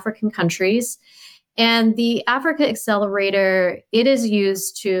 16 African countries. And the Africa Accelerator, it is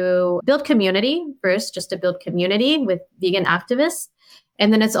used to build community first, just to build community with vegan activists.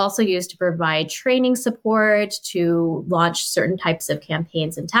 And then it's also used to provide training support, to launch certain types of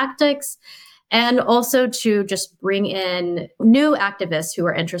campaigns and tactics, and also to just bring in new activists who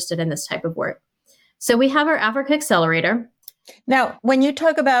are interested in this type of work. So we have our Africa Accelerator. Now, when you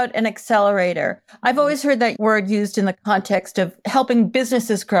talk about an accelerator, I've always heard that word used in the context of helping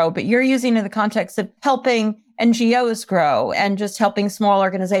businesses grow, but you're using it in the context of helping NGOs grow and just helping small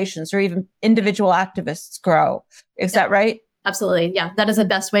organizations or even individual activists grow. Is that right? Absolutely. Yeah, that is the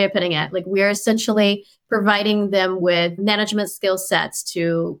best way of putting it. Like, we are essentially providing them with management skill sets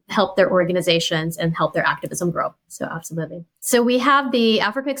to help their organizations and help their activism grow. So absolutely. So we have the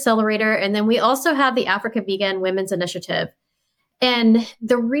Africa Accelerator, and then we also have the Africa Vegan Women's Initiative. And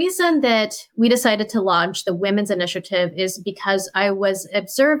the reason that we decided to launch the Women's Initiative is because I was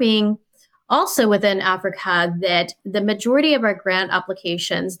observing also within Africa that the majority of our grant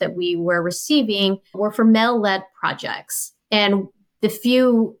applications that we were receiving were for male-led projects. And the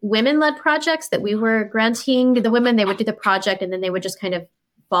few women-led projects that we were granting, the women, they would do the project and then they would just kind of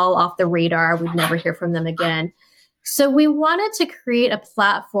fall off the radar. We'd never hear from them again. So we wanted to create a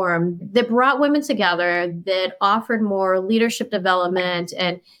platform that brought women together, that offered more leadership development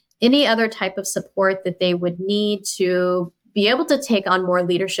and any other type of support that they would need to be able to take on more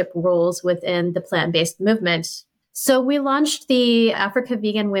leadership roles within the plant-based movement So we launched the Africa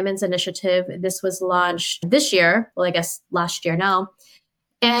Vegan Women's Initiative. This was launched this year. Well, I guess last year now.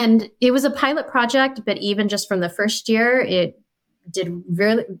 And it was a pilot project, but even just from the first year, it did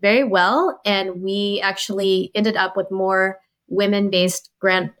very, very well. And we actually ended up with more women-based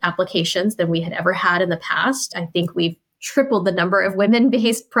grant applications than we had ever had in the past. I think we've tripled the number of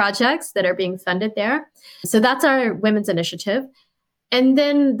women-based projects that are being funded there. So that's our women's initiative. And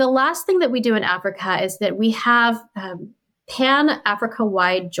then the last thing that we do in Africa is that we have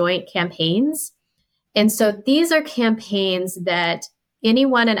pan-Africa-wide joint campaigns. And so these are campaigns that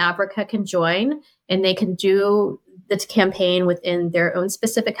anyone in Africa can join, and they can do the campaign within their own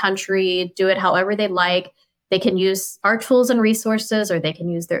specific country, do it however they like. They can use our tools and resources, or they can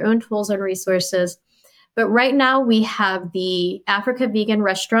use their own tools and resources. But right now we have the Africa Vegan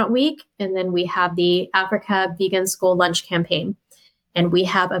Restaurant Week, and then we have the Africa Vegan School Lunch Campaign. And we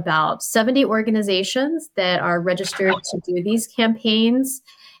have about 70 organizations that are registered to do these campaigns.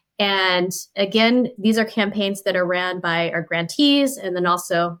 And again, these are campaigns that are ran by our grantees and then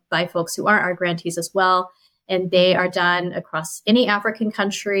also by folks who aren't our grantees as well. And they are done across any African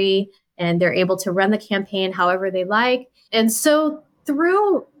country, and they're able to run the campaign however they like. And so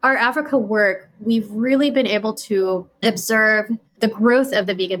through our Africa work, we've really been able to observe the growth of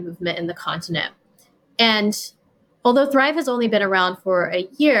the vegan movement in the continent. And although Thrive has only been around for a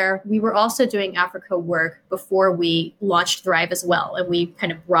year, we were also doing Africa work before we launched Thrive as well. And we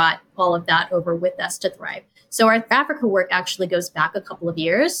kind of brought all of that over with us to Thrive. So our Africa work actually goes back a couple of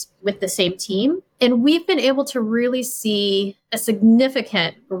years with the same team. And we've been able to really see a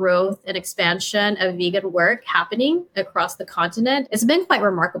significant growth and expansion of vegan work happening across the continent. It's been quite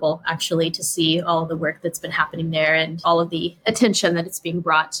remarkable, actually, to see all of the work that's been happening there and all of the attention that it's being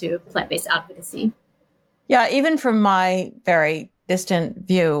brought to plant-based advocacy. Yeah, even from my very distant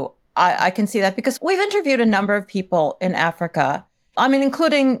view, I can see that because we've interviewed a number of people in Africa. I mean,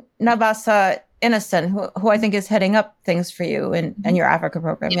 including Nabasa Innocent, who I think is heading up things for you and your Africa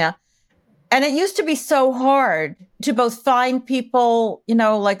program. Yeah. And it used to be so hard to both find people,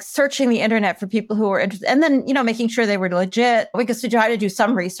 like searching the internet for people who were interested, and then, making sure they were legit, because we try to do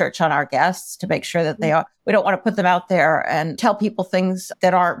some research on our guests to make sure that they are. We don't want to put them out there and tell people things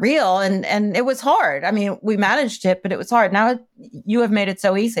that aren't real. And it was hard. I mean, we managed it, but it was hard. Now you have made it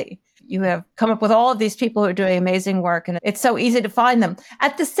so easy. You have come up with all of these people who are doing amazing work, and it's so easy to find them.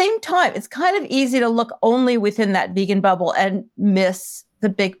 At the same time, it's kind of easy to look only within that vegan bubble and miss the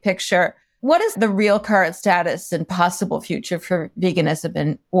big picture. What is the real current status and possible future for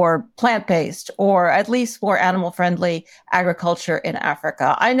veganism or plant-based, or at least more animal-friendly agriculture in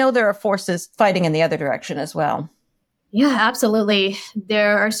Africa? I know there are forces fighting in the other direction as well. Yeah, absolutely.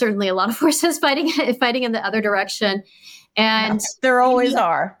 There are certainly a lot of forces fighting in the other direction. And there always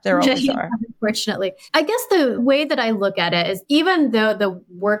are. There always are. Unfortunately. I guess the way that I look at it is, even though the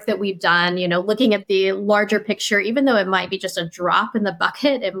work that we've done, looking at the larger picture, even though it might be just a drop in the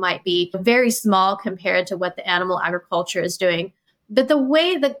bucket, it might be very small compared to what the animal agriculture is doing. But the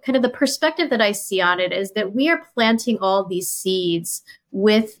way that kind of the perspective that I see on it is that we are planting all these seeds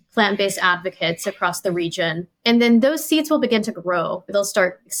with plant-based advocates across the region. And then those seeds will begin to grow. They'll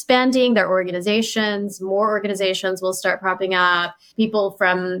start expanding their organizations. More organizations will start popping up. People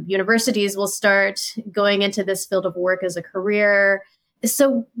from universities will start going into this field of work as a career.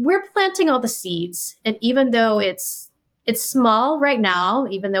 So we're planting all the seeds. And even though it's small right now,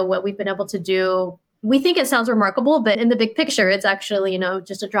 even though what we've been able to do, we think it sounds remarkable, but in the big picture, it's actually,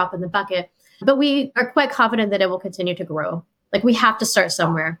 just a drop in the bucket. But we are quite confident that it will continue to grow. Like, we have to start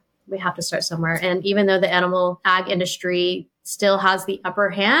somewhere. We have to start somewhere. And even though the animal ag industry still has the upper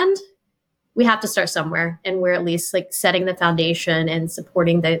hand, we have to start somewhere. And we're at least setting the foundation and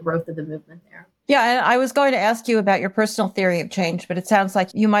supporting the growth of the movement there. Yeah, and I was going to ask you about your personal theory of change, but it sounds like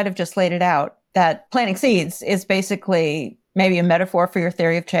you might have just laid it out, that planting seeds is basically maybe a metaphor for your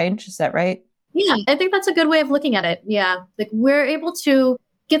theory of change. Is that right? Yeah, I think that's a good way of looking at it. Yeah, we're able to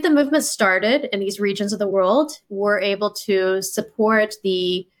get the movement started in these regions of the world. We're able to support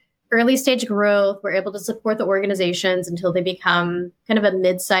the early stage growth. We're able to support the organizations until they become kind of a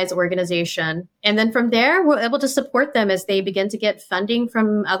mid-sized organization. And then from there, we're able to support them as they begin to get funding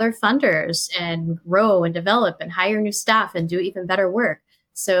from other funders and grow and develop and hire new staff and do even better work.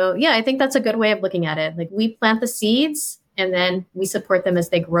 So yeah, I think that's a good way of looking at it. We plant the seeds and then we support them as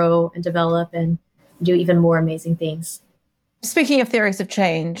they grow and develop and do even more amazing things. Speaking of theories of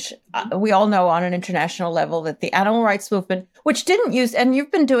change, we all know on an international level that the animal rights movement, which didn't use, and you've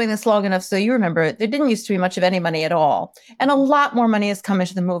been doing this long enough so you remember it, there didn't used to be much of any money at all. And a lot more money has come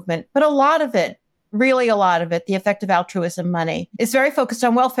into the movement, but a lot of it really a lot of it, the effective altruism money, is very focused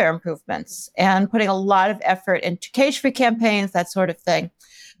on welfare improvements and putting a lot of effort into cage-free campaigns, that sort of thing.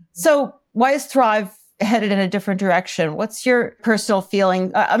 So why is Thrive headed in a different direction? What's your personal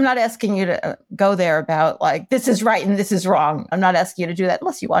feeling? I'm not asking you to go there about like, this is right and this is wrong. I'm not asking you to do that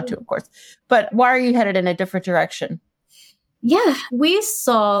unless you want to, of course. But why are you headed in a different direction? Yeah, we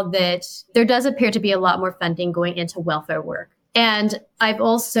saw that there does appear to be a lot more funding going into welfare work. And I've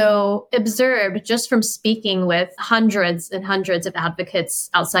also observed, just from speaking with hundreds and hundreds of advocates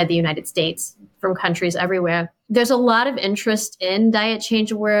outside the United States from countries everywhere, there's a lot of interest in diet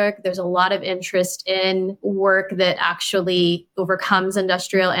change work. There's a lot of interest in work that actually overcomes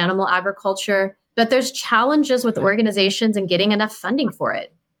industrial animal agriculture. But there's challenges with organizations and getting enough funding for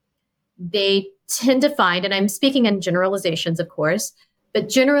it. They tend to find, and I'm speaking in generalizations, of course, but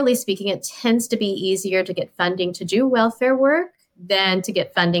generally speaking, it tends to be easier to get funding to do welfare work than to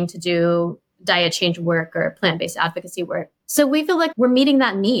get funding to do diet change work or plant-based advocacy work. So we feel like we're meeting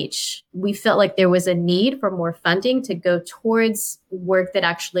that niche. We felt like there was a need for more funding to go towards work that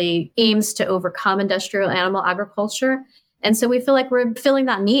actually aims to overcome industrial animal agriculture. And so we feel like we're filling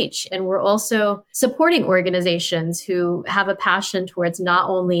that niche. And we're also supporting organizations who have a passion towards not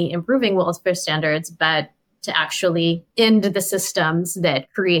only improving welfare standards, but to actually end the systems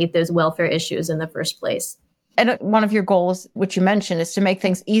that create those welfare issues in the first place. And one of your goals, which you mentioned, is to make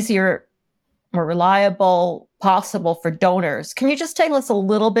things easier, more reliable, possible for donors. Can you just tell us a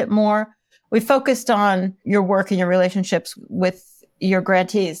little bit more? We focused on your work and your relationships with your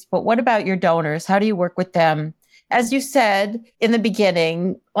grantees, but what about your donors? How do you work with them? As you said in the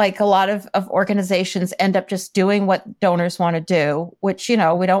beginning, like a lot of organizations end up just doing what donors want to do, which, we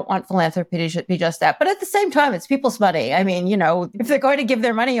don't want philanthropy to be just that. But at the same time, it's people's money. I mean, if they're going to give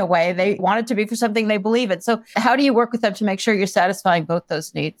their money away, they want it to be for something they believe in. So how do you work with them to make sure you're satisfying both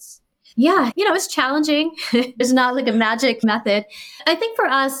those needs? Yeah, it's challenging. There's not like a magic method. I think for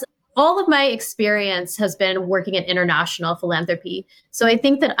us, all of my experience has been working in international philanthropy. So I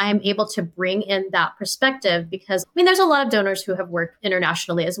think that I'm able to bring in that perspective because, there's a lot of donors who have worked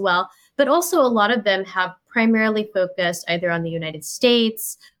internationally as well, but also a lot of them have primarily focused either on the United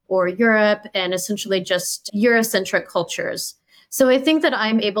States or Europe and essentially just Eurocentric cultures. So I think that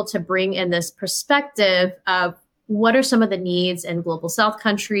I'm able to bring in this perspective of what are some of the needs in global South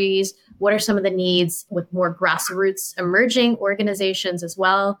countries? What are some of the needs with more grassroots emerging organizations as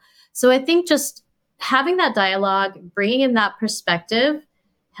well? So I think just having that dialogue, bringing in that perspective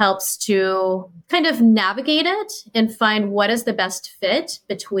helps to kind of navigate it and find what is the best fit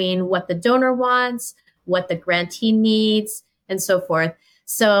between what the donor wants, what the grantee needs, and so forth.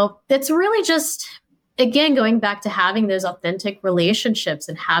 So it's really just, again, going back to having those authentic relationships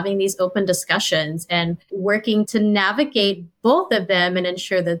and having these open discussions and working to navigate both of them and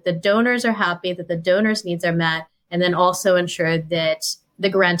ensure that the donors are happy, that the donors' needs are met, and then also ensure that the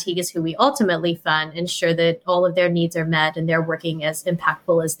grantees who we ultimately fund ensure that all of their needs are met and they're working as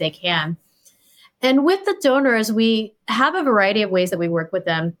impactful as they can. And with the donors, we have a variety of ways that we work with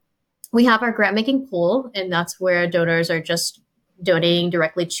them. We have our grant making pool, and that's where donors are just donating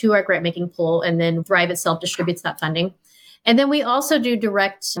directly to our grant making pool, and then Thrive itself distributes that funding. And then we also do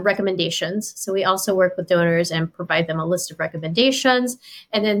direct recommendations. So we also work with donors and provide them a list of recommendations,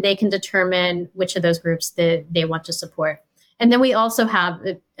 and then they can determine which of those groups that they want to support. And then we also have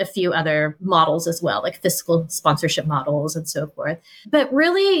a few other models as well, like fiscal sponsorship models and so forth. But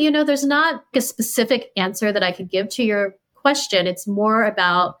really, there's not a specific answer that I could give to your question. It's more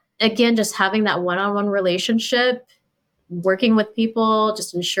about, again, just having that one-on-one relationship, working with people,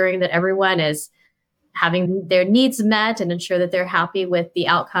 just ensuring that everyone is having their needs met and ensure that they're happy with the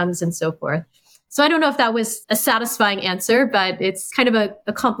outcomes and so forth. So I don't know if that was a satisfying answer, but it's kind of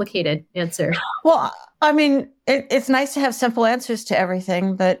a complicated answer. Well, it's nice to have simple answers to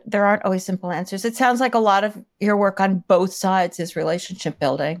everything, but there aren't always simple answers. It sounds like a lot of your work on both sides is relationship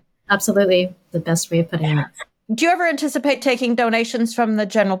building. Absolutely. The best way of putting it. Do you ever anticipate taking donations from the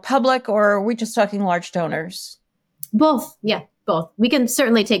general public, or are we just talking large donors? Both. Yeah, both. We can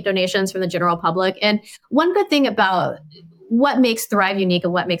certainly take donations from the general public. And one good thing about what makes Thrive unique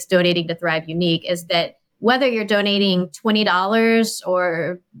and what makes donating to Thrive unique is that whether you're donating $20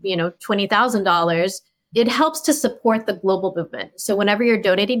 or, $20,000, it helps to support the global movement. So whenever you're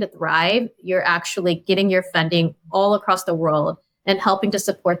donating to Thrive, you're actually getting your funding all across the world and helping to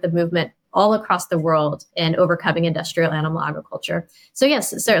support the movement all across the world in overcoming industrial animal agriculture. So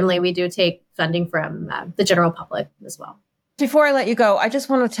yes, certainly we do take funding from the general public as well. Before I let you go, I just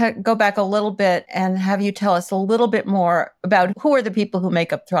want to go back a little bit and have you tell us a little bit more about who are the people who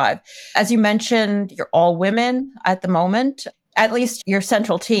make up Thrive. As you mentioned, you're all women at the moment. at least your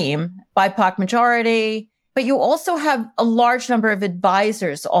central team, BIPOC majority, but you also have a large number of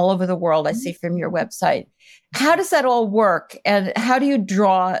advisors all over the world, I see from your website. How does that all work? And how do you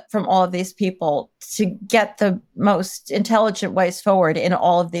draw from all of these people to get the most intelligent ways forward in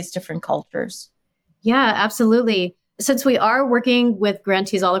all of these different cultures? Yeah, absolutely. Since we are working with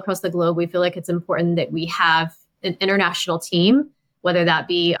grantees all across the globe, we feel like it's important that we have an international team, whether that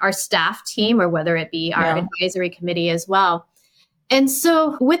be our staff team or whether it be our advisory committee as well. And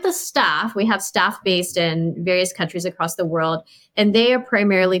so with the staff, we have staff based in various countries across the world, and they are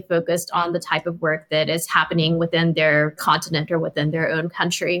primarily focused on the type of work that is happening within their continent or within their own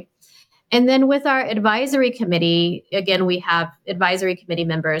country. And then with our advisory committee, again, we have advisory committee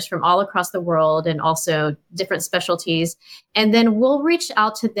members from all across the world and also different specialties. And then we'll reach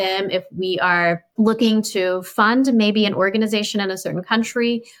out to them if we are looking to fund maybe an organization in a certain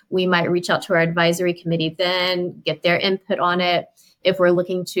country. We might reach out to our advisory committee then, get their input on it. If we're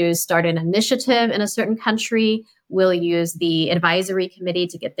looking to start an initiative in a certain country, we'll use the advisory committee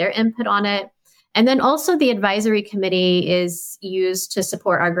to get their input on it. And then also the advisory committee is used to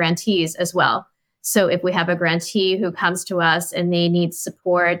support our grantees as well. So if we have a grantee who comes to us and they need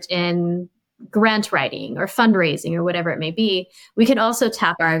support in grant writing or fundraising or whatever it may be, we can also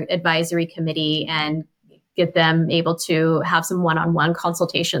tap our advisory committee and get them able to have some one-on-one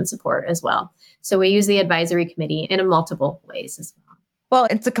consultation support as well. So we use the advisory committee in multiple ways as well. Well,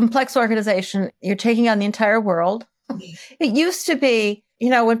 it's a complex organization. You're taking on the entire world. It used to be,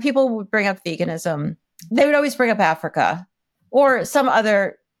 when people would bring up veganism, they would always bring up Africa or some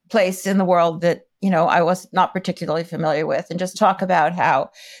other place in the world that, I was not particularly familiar with, and just talk about how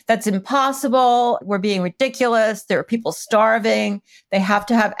that's impossible. We're being ridiculous. There are people starving. They have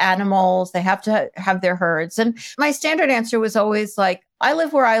to have animals. They have to have their herds. And my standard answer was always like, I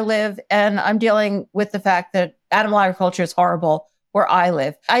live where I live, and I'm dealing with the fact that animal agriculture is horrible where I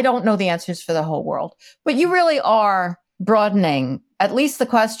live. I don't know the answers for the whole world, but you really are broadening at least the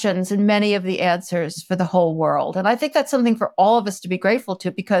questions and many of the answers for the whole world. And I think that's something for all of us to be grateful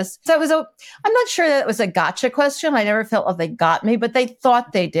to, because I'm not sure that it was a gotcha question. I never felt like they got me, but they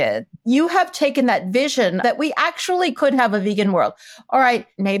thought they did. You have taken that vision that we actually could have a vegan world. All right,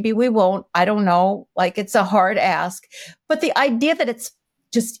 maybe we won't. I don't know. Like, it's a hard ask, but the idea that it's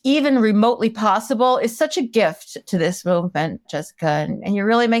just even remotely possible is such a gift to this movement, Jessika. And you're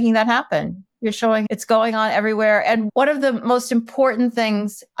really making that happen. You're showing it's going on everywhere. And one of the most important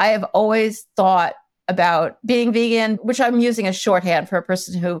things I have always thought about being vegan, which I'm using as shorthand for a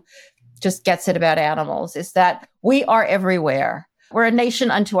person who just gets it about animals, is that we are everywhere. We're a nation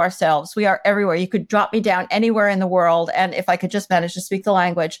unto ourselves. We are everywhere. You could drop me down anywhere in the world. And if I could just manage to speak the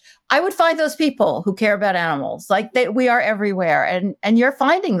language, I would find those people who care about animals. We are everywhere. And you're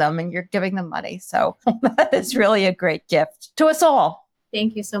finding them and you're giving them money. So that is really a great gift to us all.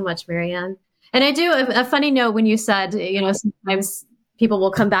 Thank you so much, Marianne. And I do a funny note when you said, sometimes people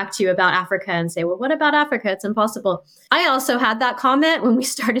will come back to you about Africa and say, well, what about Africa? It's impossible. I also had that comment when we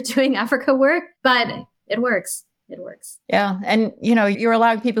started doing Africa work, but it works. It works. Yeah. And, you're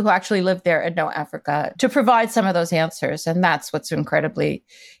allowing people who actually live there and know Africa to provide some of those answers. And that's what's incredibly,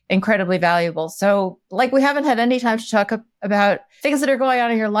 incredibly valuable. So we haven't had any time to talk about things that are going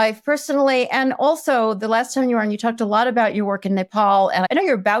on in your life personally. And also the last time you were on, you talked a lot about your work in Nepal. And I know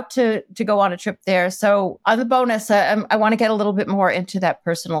you're about to go on a trip there. So on the bonus, I want to get a little bit more into that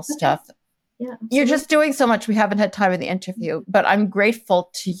personal stuff. Yeah, you're just doing so much. We haven't had time in the interview, but I'm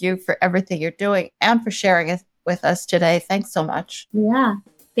grateful to you for everything you're doing and for sharing it with us today. Thanks so much. Yeah.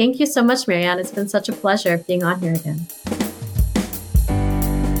 Thank you so much, Marianne. It's been such a pleasure being on here again.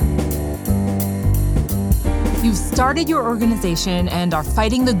 You've started your organization and are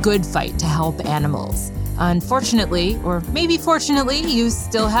fighting the good fight to help animals. Unfortunately, or maybe fortunately, you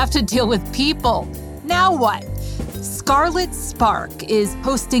still have to deal with people. Now what? Scarlet Spark is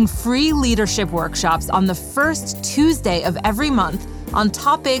hosting free leadership workshops on the first Tuesday of every month on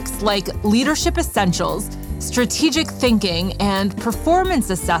topics like leadership essentials, strategic thinking, and performance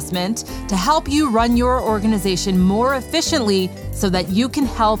assessment to help you run your organization more efficiently so that you can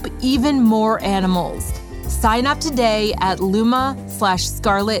help even more animals. Sign up today at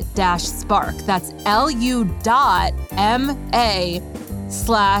luma/scarlet-spark. That's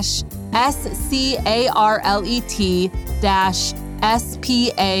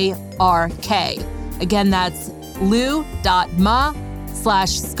Again, that's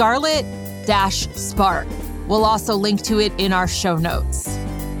lu.ma/scarlet-spark. We'll also link to it in our show notes.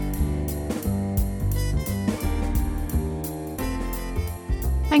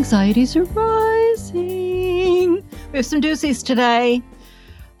 Anxieties are rising. We have some doozies today.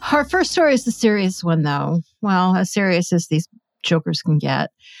 Our first story is the serious one, though. Well, as serious as these jokers can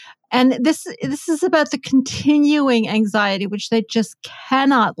get. And this is about the continuing anxiety, which they just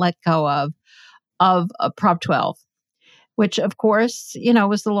cannot let go of Prop 12. Which, of course,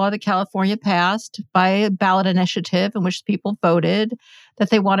 was the law that California passed by a ballot initiative in which people voted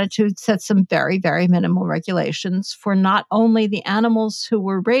that they wanted to set some very, very minimal regulations for not only the animals who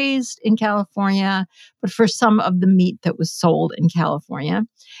were raised in California, but for some of the meat that was sold in California.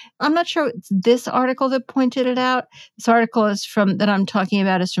 I'm not sure it's this article that pointed it out. This article that I'm talking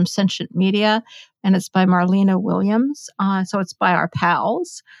about is from Sentient Media, and it's by Marlena Williams. So it's by our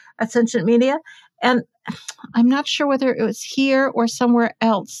pals at Sentient Media. And I'm not sure whether it was here or somewhere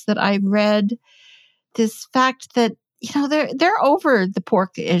else that I read this fact that, they're over the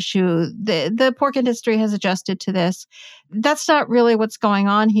pork issue. The pork industry has adjusted to this. That's not really what's going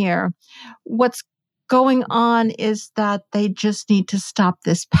on here. What's going on is that they just need to stop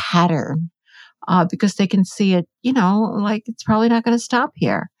this pattern because they can see it, like it's probably not going to stop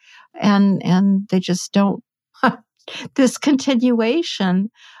here. And they just don't. This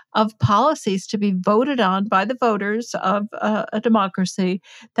continuation of policies to be voted on by the voters of a democracy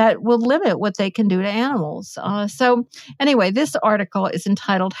that will limit what they can do to animals. So anyway, this article is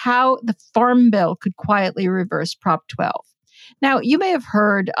entitled How the Farm Bill Could Quietly Reverse Prop 12. Now, you may have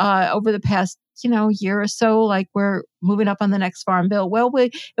heard over the past year or so, like we're moving up on the next farm bill. Well,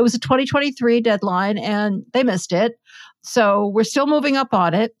 it was a 2023 deadline and they missed it. So we're still moving up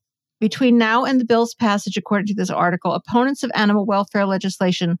on it. Between now and the bill's passage, according to this article, opponents of animal welfare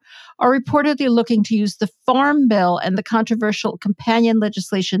legislation are reportedly looking to use the Farm Bill and the controversial companion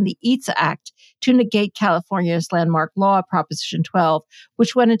legislation, the EATS Act, to negate California's landmark law, Proposition 12,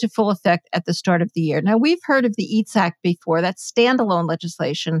 which went into full effect at the start of the year. Now, we've heard of the EATS Act before. That's standalone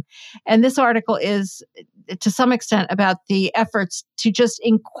legislation. And this article is, to some extent, about the efforts to just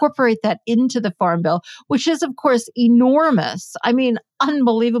incorporate that into the Farm Bill, which is, of course, enormous. I mean,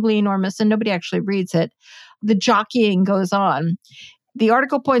 unbelievably enormous, and nobody actually reads it. The jockeying goes on. The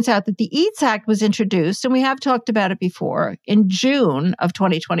article points out that the EATS Act was introduced, and we have talked about it before, in June of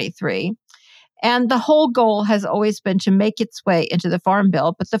 2023. And the whole goal has always been to make its way into the Farm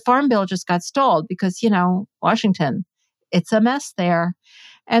Bill. But the Farm Bill just got stalled because, Washington, it's a mess there.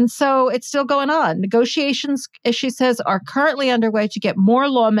 And so it's still going on. Negotiations, as she says, are currently underway to get more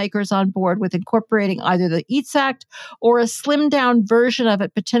lawmakers on board with incorporating either the EATS Act or a slimmed down version of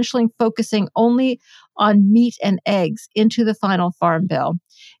it, potentially focusing only on meat and eggs into the final Farm Bill.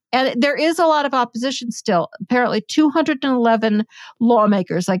 And there is a lot of opposition still. Apparently 211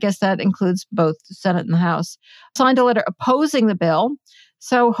 lawmakers, I guess that includes both the Senate and the House, signed a letter opposing the bill.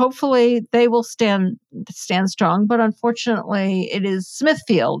 So hopefully they will stand strong. But unfortunately, it is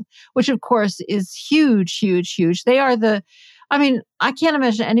Smithfield, which of course is huge, huge, huge. They are I can't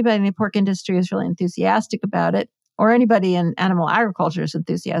imagine anybody in the pork industry is really enthusiastic about it, or anybody in animal agriculture is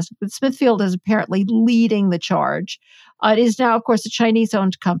enthusiastic. But Smithfield is apparently leading the charge. It is now, of course, a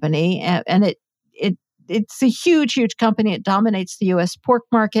Chinese-owned company, and it's a huge, huge company. It dominates the U.S. pork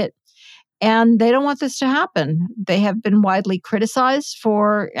market. And they don't want this to happen. They have been widely criticized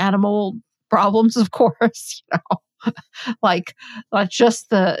for animal problems, of course, like not just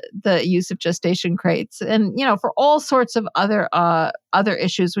the use of gestation crates, and for all sorts of other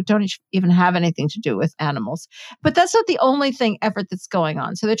issues which don't even have anything to do with animals. But that's not the only effort that's going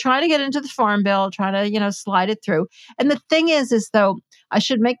on. So they're trying to get into the Farm Bill, trying to slide it through. And the thing is though, I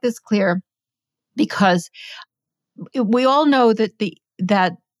should make this clear, because we all know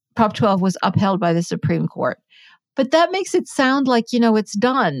that Prop 12 was upheld by the Supreme Court. But that makes it sound like, it's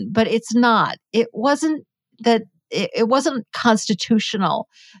done, but it's not. It wasn't that it wasn't constitutional.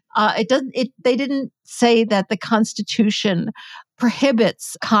 They didn't say that the Constitution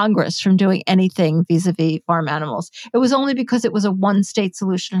prohibits Congress from doing anything vis-a-vis farm animals. It was only because it was a one-state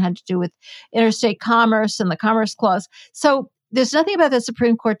solution and had to do with interstate commerce and the Commerce Clause. So there's nothing about the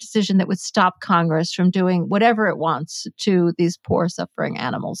Supreme Court decision that would stop Congress from doing whatever it wants to these poor, suffering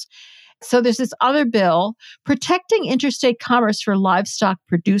animals. So there's this other bill, Protecting Interstate Commerce for Livestock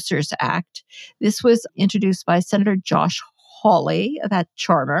Producers Act. This was introduced by Senator Josh Hawley, that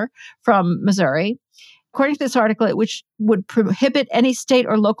charmer from Missouri. According to this article, which would prohibit any state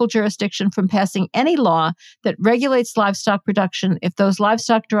or local jurisdiction from passing any law that regulates livestock production if those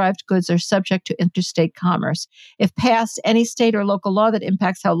livestock-derived goods are subject to interstate commerce. If passed, any state or local law that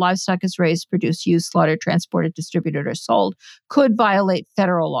impacts how livestock is raised, produced, used, slaughtered, transported, distributed, or sold could violate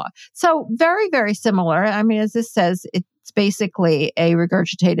federal law. So very, very similar. As this says, it's basically a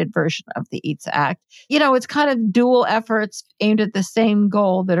regurgitated version of the EATS Act. It's kind of dual efforts aimed at the same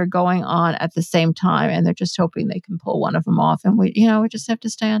goal that are going on at the same time, and they're just hoping they can pull one of them off. And we just have to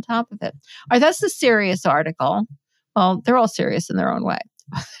stay on top of it. All right, that's the serious article. Well, they're all serious in their own way.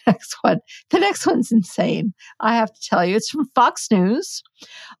 The next one's insane. I have to tell you, it's from Fox News.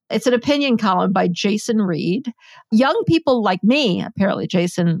 It's an opinion column by Jason Reed. Young people like me, apparently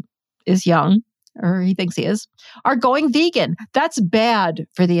Jason is young, or he thinks he is, are going vegan. That's bad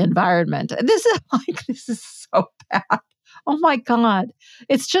for the environment. This is so bad. Oh my God.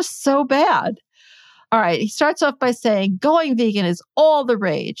 It's just so bad. All right. He starts off by saying, going vegan is all the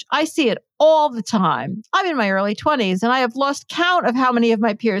rage. I see it all the time. I'm in my early 20s and I have lost count of how many of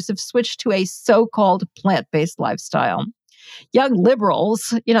my peers have switched to a so-called plant-based lifestyle. Young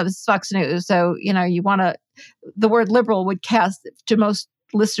liberals, this is Fox News. So, the word liberal would cast, to most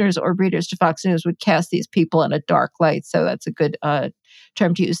listeners or readers to Fox News, would cast these people in a dark light. So that's a good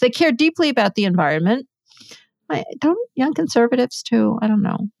term to use. They care deeply about the environment. Don't young conservatives too? I don't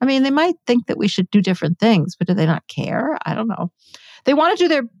know. I mean, they might think that we should do different things, but do they not care? I don't know. They want to do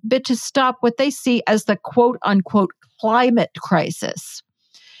their bit to stop what they see as the quote unquote climate crisis.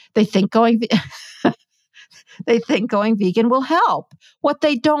 They think going vegan will help. What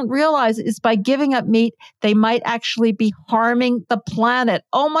they don't realize is by giving up meat, they might actually be harming the planet.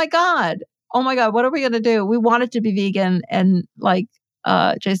 Oh my God. What are we going to do? We want it to be vegan. And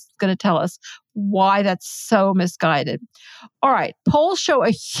Jason's going to tell us why that's so misguided. All right. Polls show a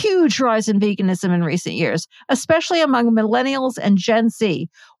huge rise in veganism in recent years, especially among millennials and Gen Z.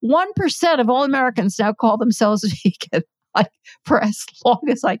 1% of all Americans now call themselves vegan, for as long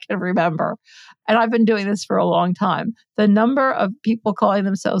as I can remember. And I've been doing this for a long time. The number of people calling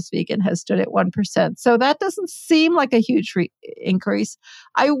themselves vegan has stood at 1%. So that doesn't seem like a huge increase.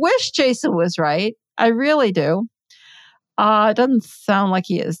 I wish Jason was right. I really do. It doesn't sound like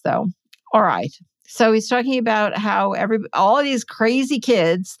he is, though. All right. So he's talking about how all of these crazy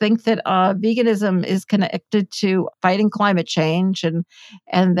kids think that veganism is connected to fighting climate change, and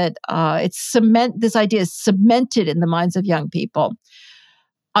that this idea is cemented in the minds of young people.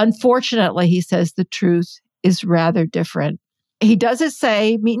 Unfortunately, he says the truth is rather different. He does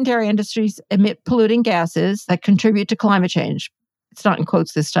say meat and dairy industries emit polluting gases that contribute to climate change. It's not in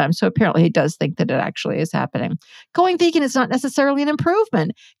quotes this time, so apparently he does think that it actually is happening. Going vegan is not necessarily an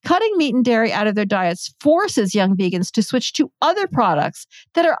improvement. Cutting meat and dairy out of their diets forces young vegans to switch to other products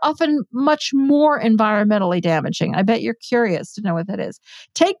that are often much more environmentally damaging. I bet you're curious to know what that is.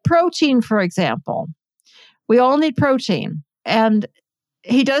 Take protein, for example. We all need protein. And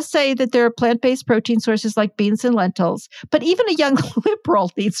he does say that there are plant-based protein sources like beans and lentils, but even a young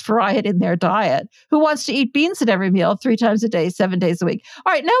liberal needs variety in their diet. Who wants to eat beans at every meal 3 times a day, 7 days a week?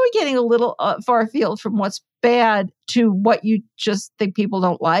 All right, now we're getting a little far afield from what's bad to what you just think people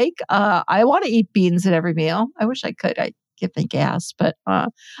don't like. I want to eat beans at every meal. I wish I could. I give me gas, but I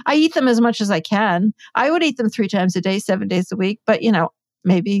eat them as much as I can. I would eat them 3 times a day, 7 days a week, but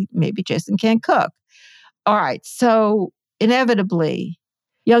maybe Jason can't cook. All right, so inevitably,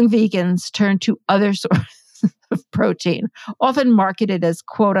 young vegans turn to other sources of protein, often marketed as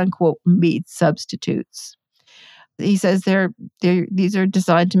quote unquote meat substitutes. He says these are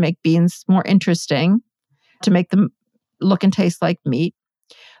designed to make beans more interesting, to make them look and taste like meat.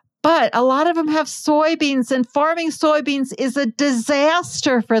 But a lot of them have soybeans, and farming soybeans is a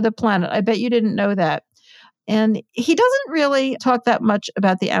disaster for the planet. I bet you didn't know that. And he doesn't really talk that much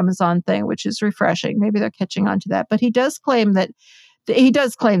about the Amazon thing, which is refreshing. Maybe they're catching on to that. But he does claim that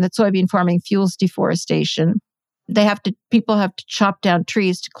soybean farming fuels deforestation. People have to chop down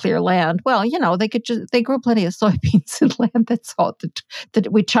trees to clear land. Well, they grow plenty of soybeans in land that's all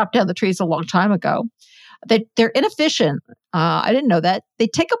that we chopped down the trees a long time ago. They're inefficient. I didn't know that. They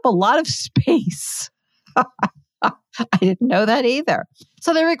take up a lot of space. I didn't know that either.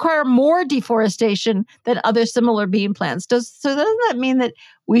 So they require more deforestation than other similar bean plants. Doesn't that mean that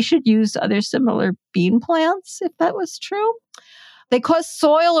we should use other similar bean plants if that was true? They cause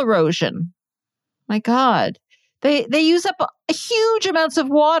soil erosion. My God. They use up huge amounts of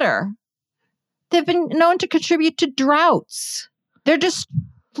water. They've been known to contribute to droughts. They're just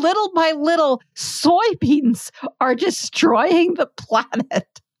little by little, soybeans are destroying the planet.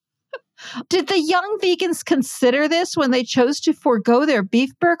 Did the young vegans consider this when they chose to forego their beef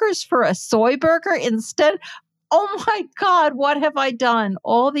burgers for a soy burger instead? Oh my God, what have I done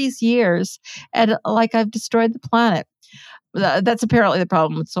all these years? And I've destroyed the planet. That's apparently the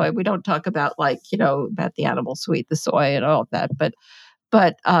problem with soy. We don't talk about about the animal sweet, the soy and all of that. But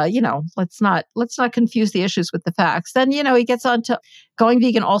let's not confuse the issues with the facts. Then, he gets on to going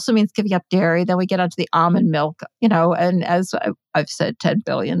vegan also means giving up dairy. Then we get onto the almond milk, and as I've said 10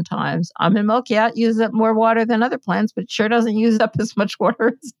 billion times, almond milk, it uses up more water than other plants, but it sure doesn't use up as much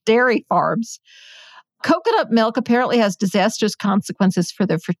water as dairy farms. Coconut milk apparently has disastrous consequences for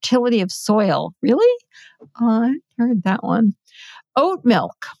the fertility of soil. Really? I heard that one. Oat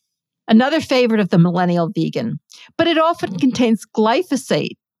milk, another favorite of the millennial vegan, but it often contains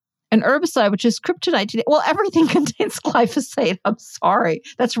glyphosate, an herbicide which is kryptonite today. Well, everything contains glyphosate. I'm sorry.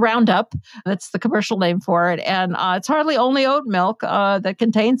 That's Roundup. That's the commercial name for it. And it's hardly only oat milk that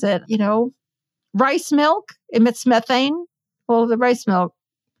contains it. Rice milk emits methane. Well, the rice milk,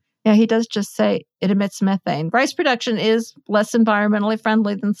 yeah, he does just say it emits methane. Rice production is less environmentally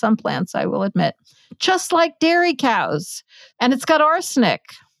friendly than some plants, I will admit, just like dairy cows. And it's got arsenic.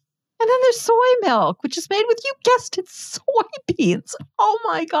 And then there's soy milk, which is made with, you guessed it, soybeans. Oh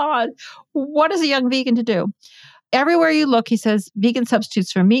my God. What is a young vegan to do? Everywhere you look, he says, vegan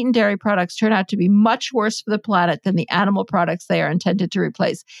substitutes for meat and dairy products turn out to be much worse for the planet than the animal products they are intended to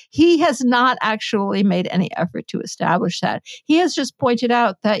replace. He has not actually made any effort to establish that. He has just pointed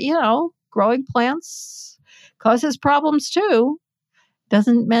out that, growing plants causes problems too.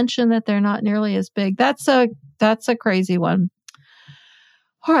 Doesn't mention that they're not nearly as big. That's a crazy one.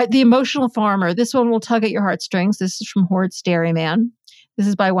 All right, The Emotional Farmer. This one will tug at your heartstrings. This is from Hoard's Dairyman. This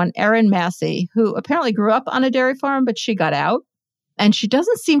is by one Erin Massey, who apparently grew up on a dairy farm, but she got out. And she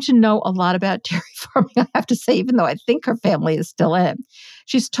doesn't seem to know a lot about dairy farming, I have to say, even though I think her family is still in it.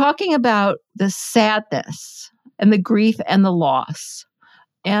 She's talking about the sadness and the grief and the loss.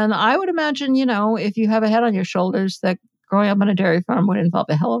 And I would imagine, if you have a head on your shoulders, that growing up on a dairy farm would involve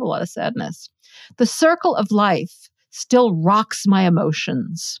a hell of a lot of sadness. The circle of life still rocks my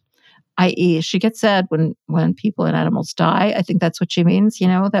emotions, i.e., she gets sad when people and animals die. I think that's what she means,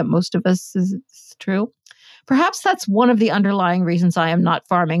 that most of us is true. Perhaps that's one of the underlying reasons I am not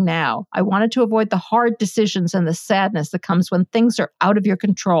farming now. I wanted to avoid the hard decisions and the sadness that comes when things are out of your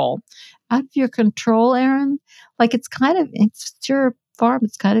control. Out of your control, Erin? Like it's your farm.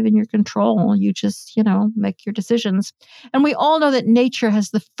 It's kind of in your control. You just, make your decisions. And we all know that nature has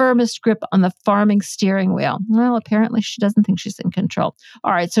the firmest grip on the farming steering wheel. Well, apparently she doesn't think she's in control.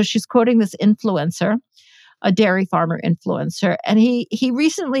 All right. So she's quoting this influencer, a dairy farmer influencer. And he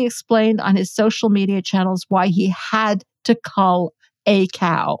recently explained on his social media channels why he had to cull a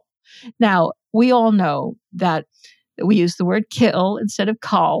cow. Now, we all know that we use the word kill instead of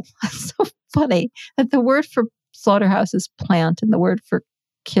cull. It's so funny that the word for slaughterhouse is plant and the word for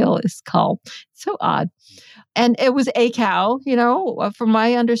kill is cull. It's so odd. And it was a cow, from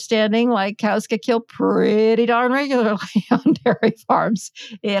my understanding, like cows get killed pretty darn regularly on dairy farms.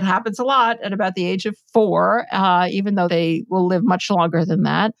 It happens a lot at about the age of 4, even though they will live much longer than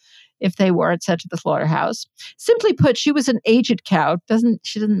that if they weren't sent to the slaughterhouse. Simply put, she was an aged cow.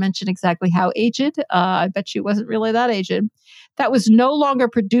 She doesn't mention exactly how aged. I bet she wasn't really that aged. That was no longer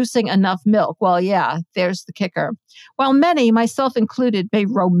producing enough milk. Well, yeah, there's the kicker. While many, myself included, may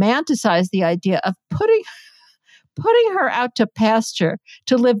romanticize the idea of putting her out to pasture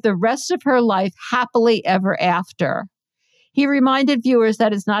to live the rest of her life happily ever after. He reminded viewers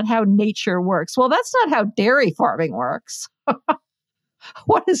that is not how nature works. Well, that's not how dairy farming works.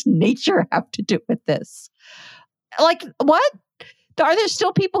 What does nature have to do with this? Like, what? Are there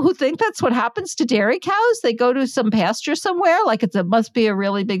still people who think that's what happens to dairy cows? They go to some pasture somewhere? Like it must be a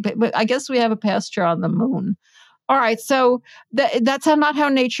really big, but I guess we have a pasture on the moon. All right. So that's not how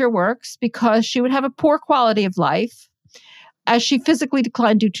nature works, because she would have a poor quality of life as she physically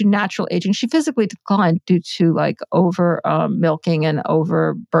declined due to natural aging. She physically declined due to like over milking and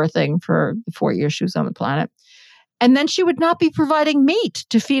over birthing for the 4 years she was on the planet. And then she would not be providing meat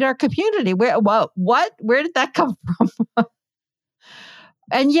to feed our community. What? Where did that come from?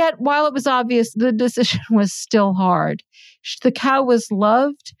 And yet, while it was obvious, the decision was still hard. The cow was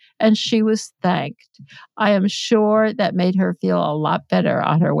loved and she was thanked. I am sure that made her feel a lot better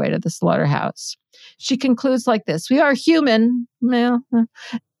on her way to the slaughterhouse. She concludes like this: we are human. Well,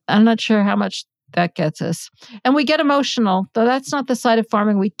 I'm not sure how much that gets us. And we get emotional, though that's not the side of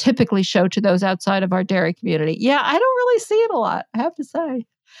farming we typically show to those outside of our dairy community. Yeah, I don't really see it a lot, I have to say.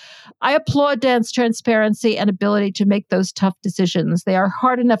 I applaud Dan's transparency and ability to make those tough decisions. They are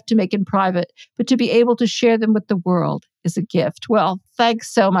hard enough to make in private, but to be able to share them with the world is a gift. Well,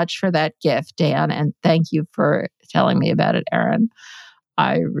 thanks so much for that gift, Dan, and thank you for telling me about it, Erin.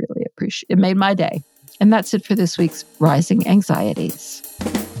 I really appreciate it. It made my day. And that's it for this week's Rising Anxieties.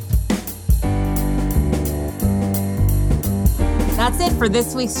 That's it for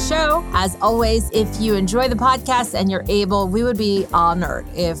this week's show. As always, if you enjoy the podcast and you're able, we would be honored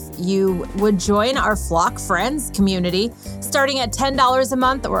if you would join our Flock Friends community, starting at $10 a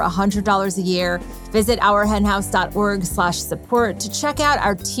month or $100 a year. Visit ourhenhouse.org/support to check out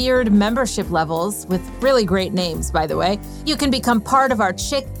our tiered membership levels with really great names, by the way. You can become part of our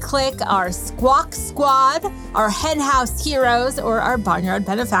Chick Click, our Squawk Squad, our Henhouse Heroes, or our Barnyard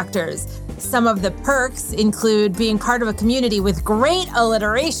Benefactors. Some of the perks include being part of a community with great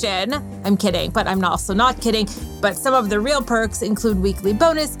alliteration. I'm kidding, but I'm also not kidding. But some of the real perks include weekly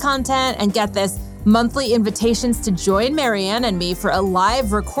bonus content and, get this, monthly invitations to join Marianne and me for a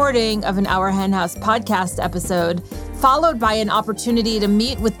live recording of an Our Henhouse podcast episode, followed by an opportunity to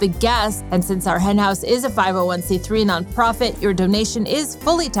meet with the guest. And since Our Henhouse is a 501c3 nonprofit, your donation is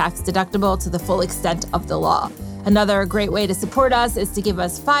fully tax deductible to the full extent of the law. Another great way to support us is to give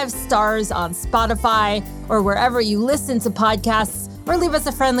us 5 stars on Spotify or wherever you listen to podcasts, or leave us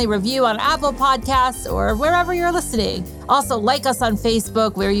a friendly review on Apple Podcasts or wherever you're listening. Also, like us on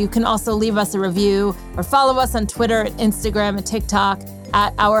Facebook, where you can also leave us a review, or follow us on Twitter and Instagram and TikTok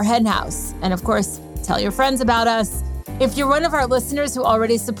at Our Henhouse. And of course, tell your friends about us. If you're one of our listeners who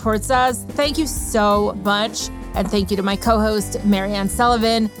already supports us, thank you so much. And thank you to my co-host, Marianne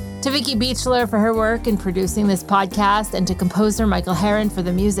Sullivan, to Vicky Beechler for her work in producing this podcast, and to composer Michael Herron for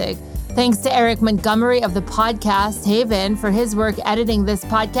the music. Thanks to Eric Montgomery of the Podcast Haven for his work editing this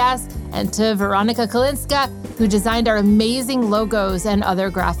podcast, and to Veronica Kalinska, who designed our amazing logos and other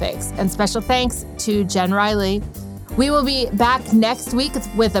graphics. And special thanks to Jen Riley. We will be back next week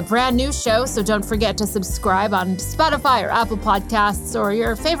with a brand new show, so don't forget to subscribe on Spotify or Apple Podcasts or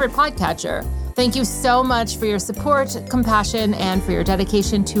your favorite podcatcher. Thank you so much for your support, compassion, and for your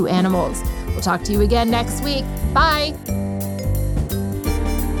dedication to animals. We'll talk to you again next week. Bye.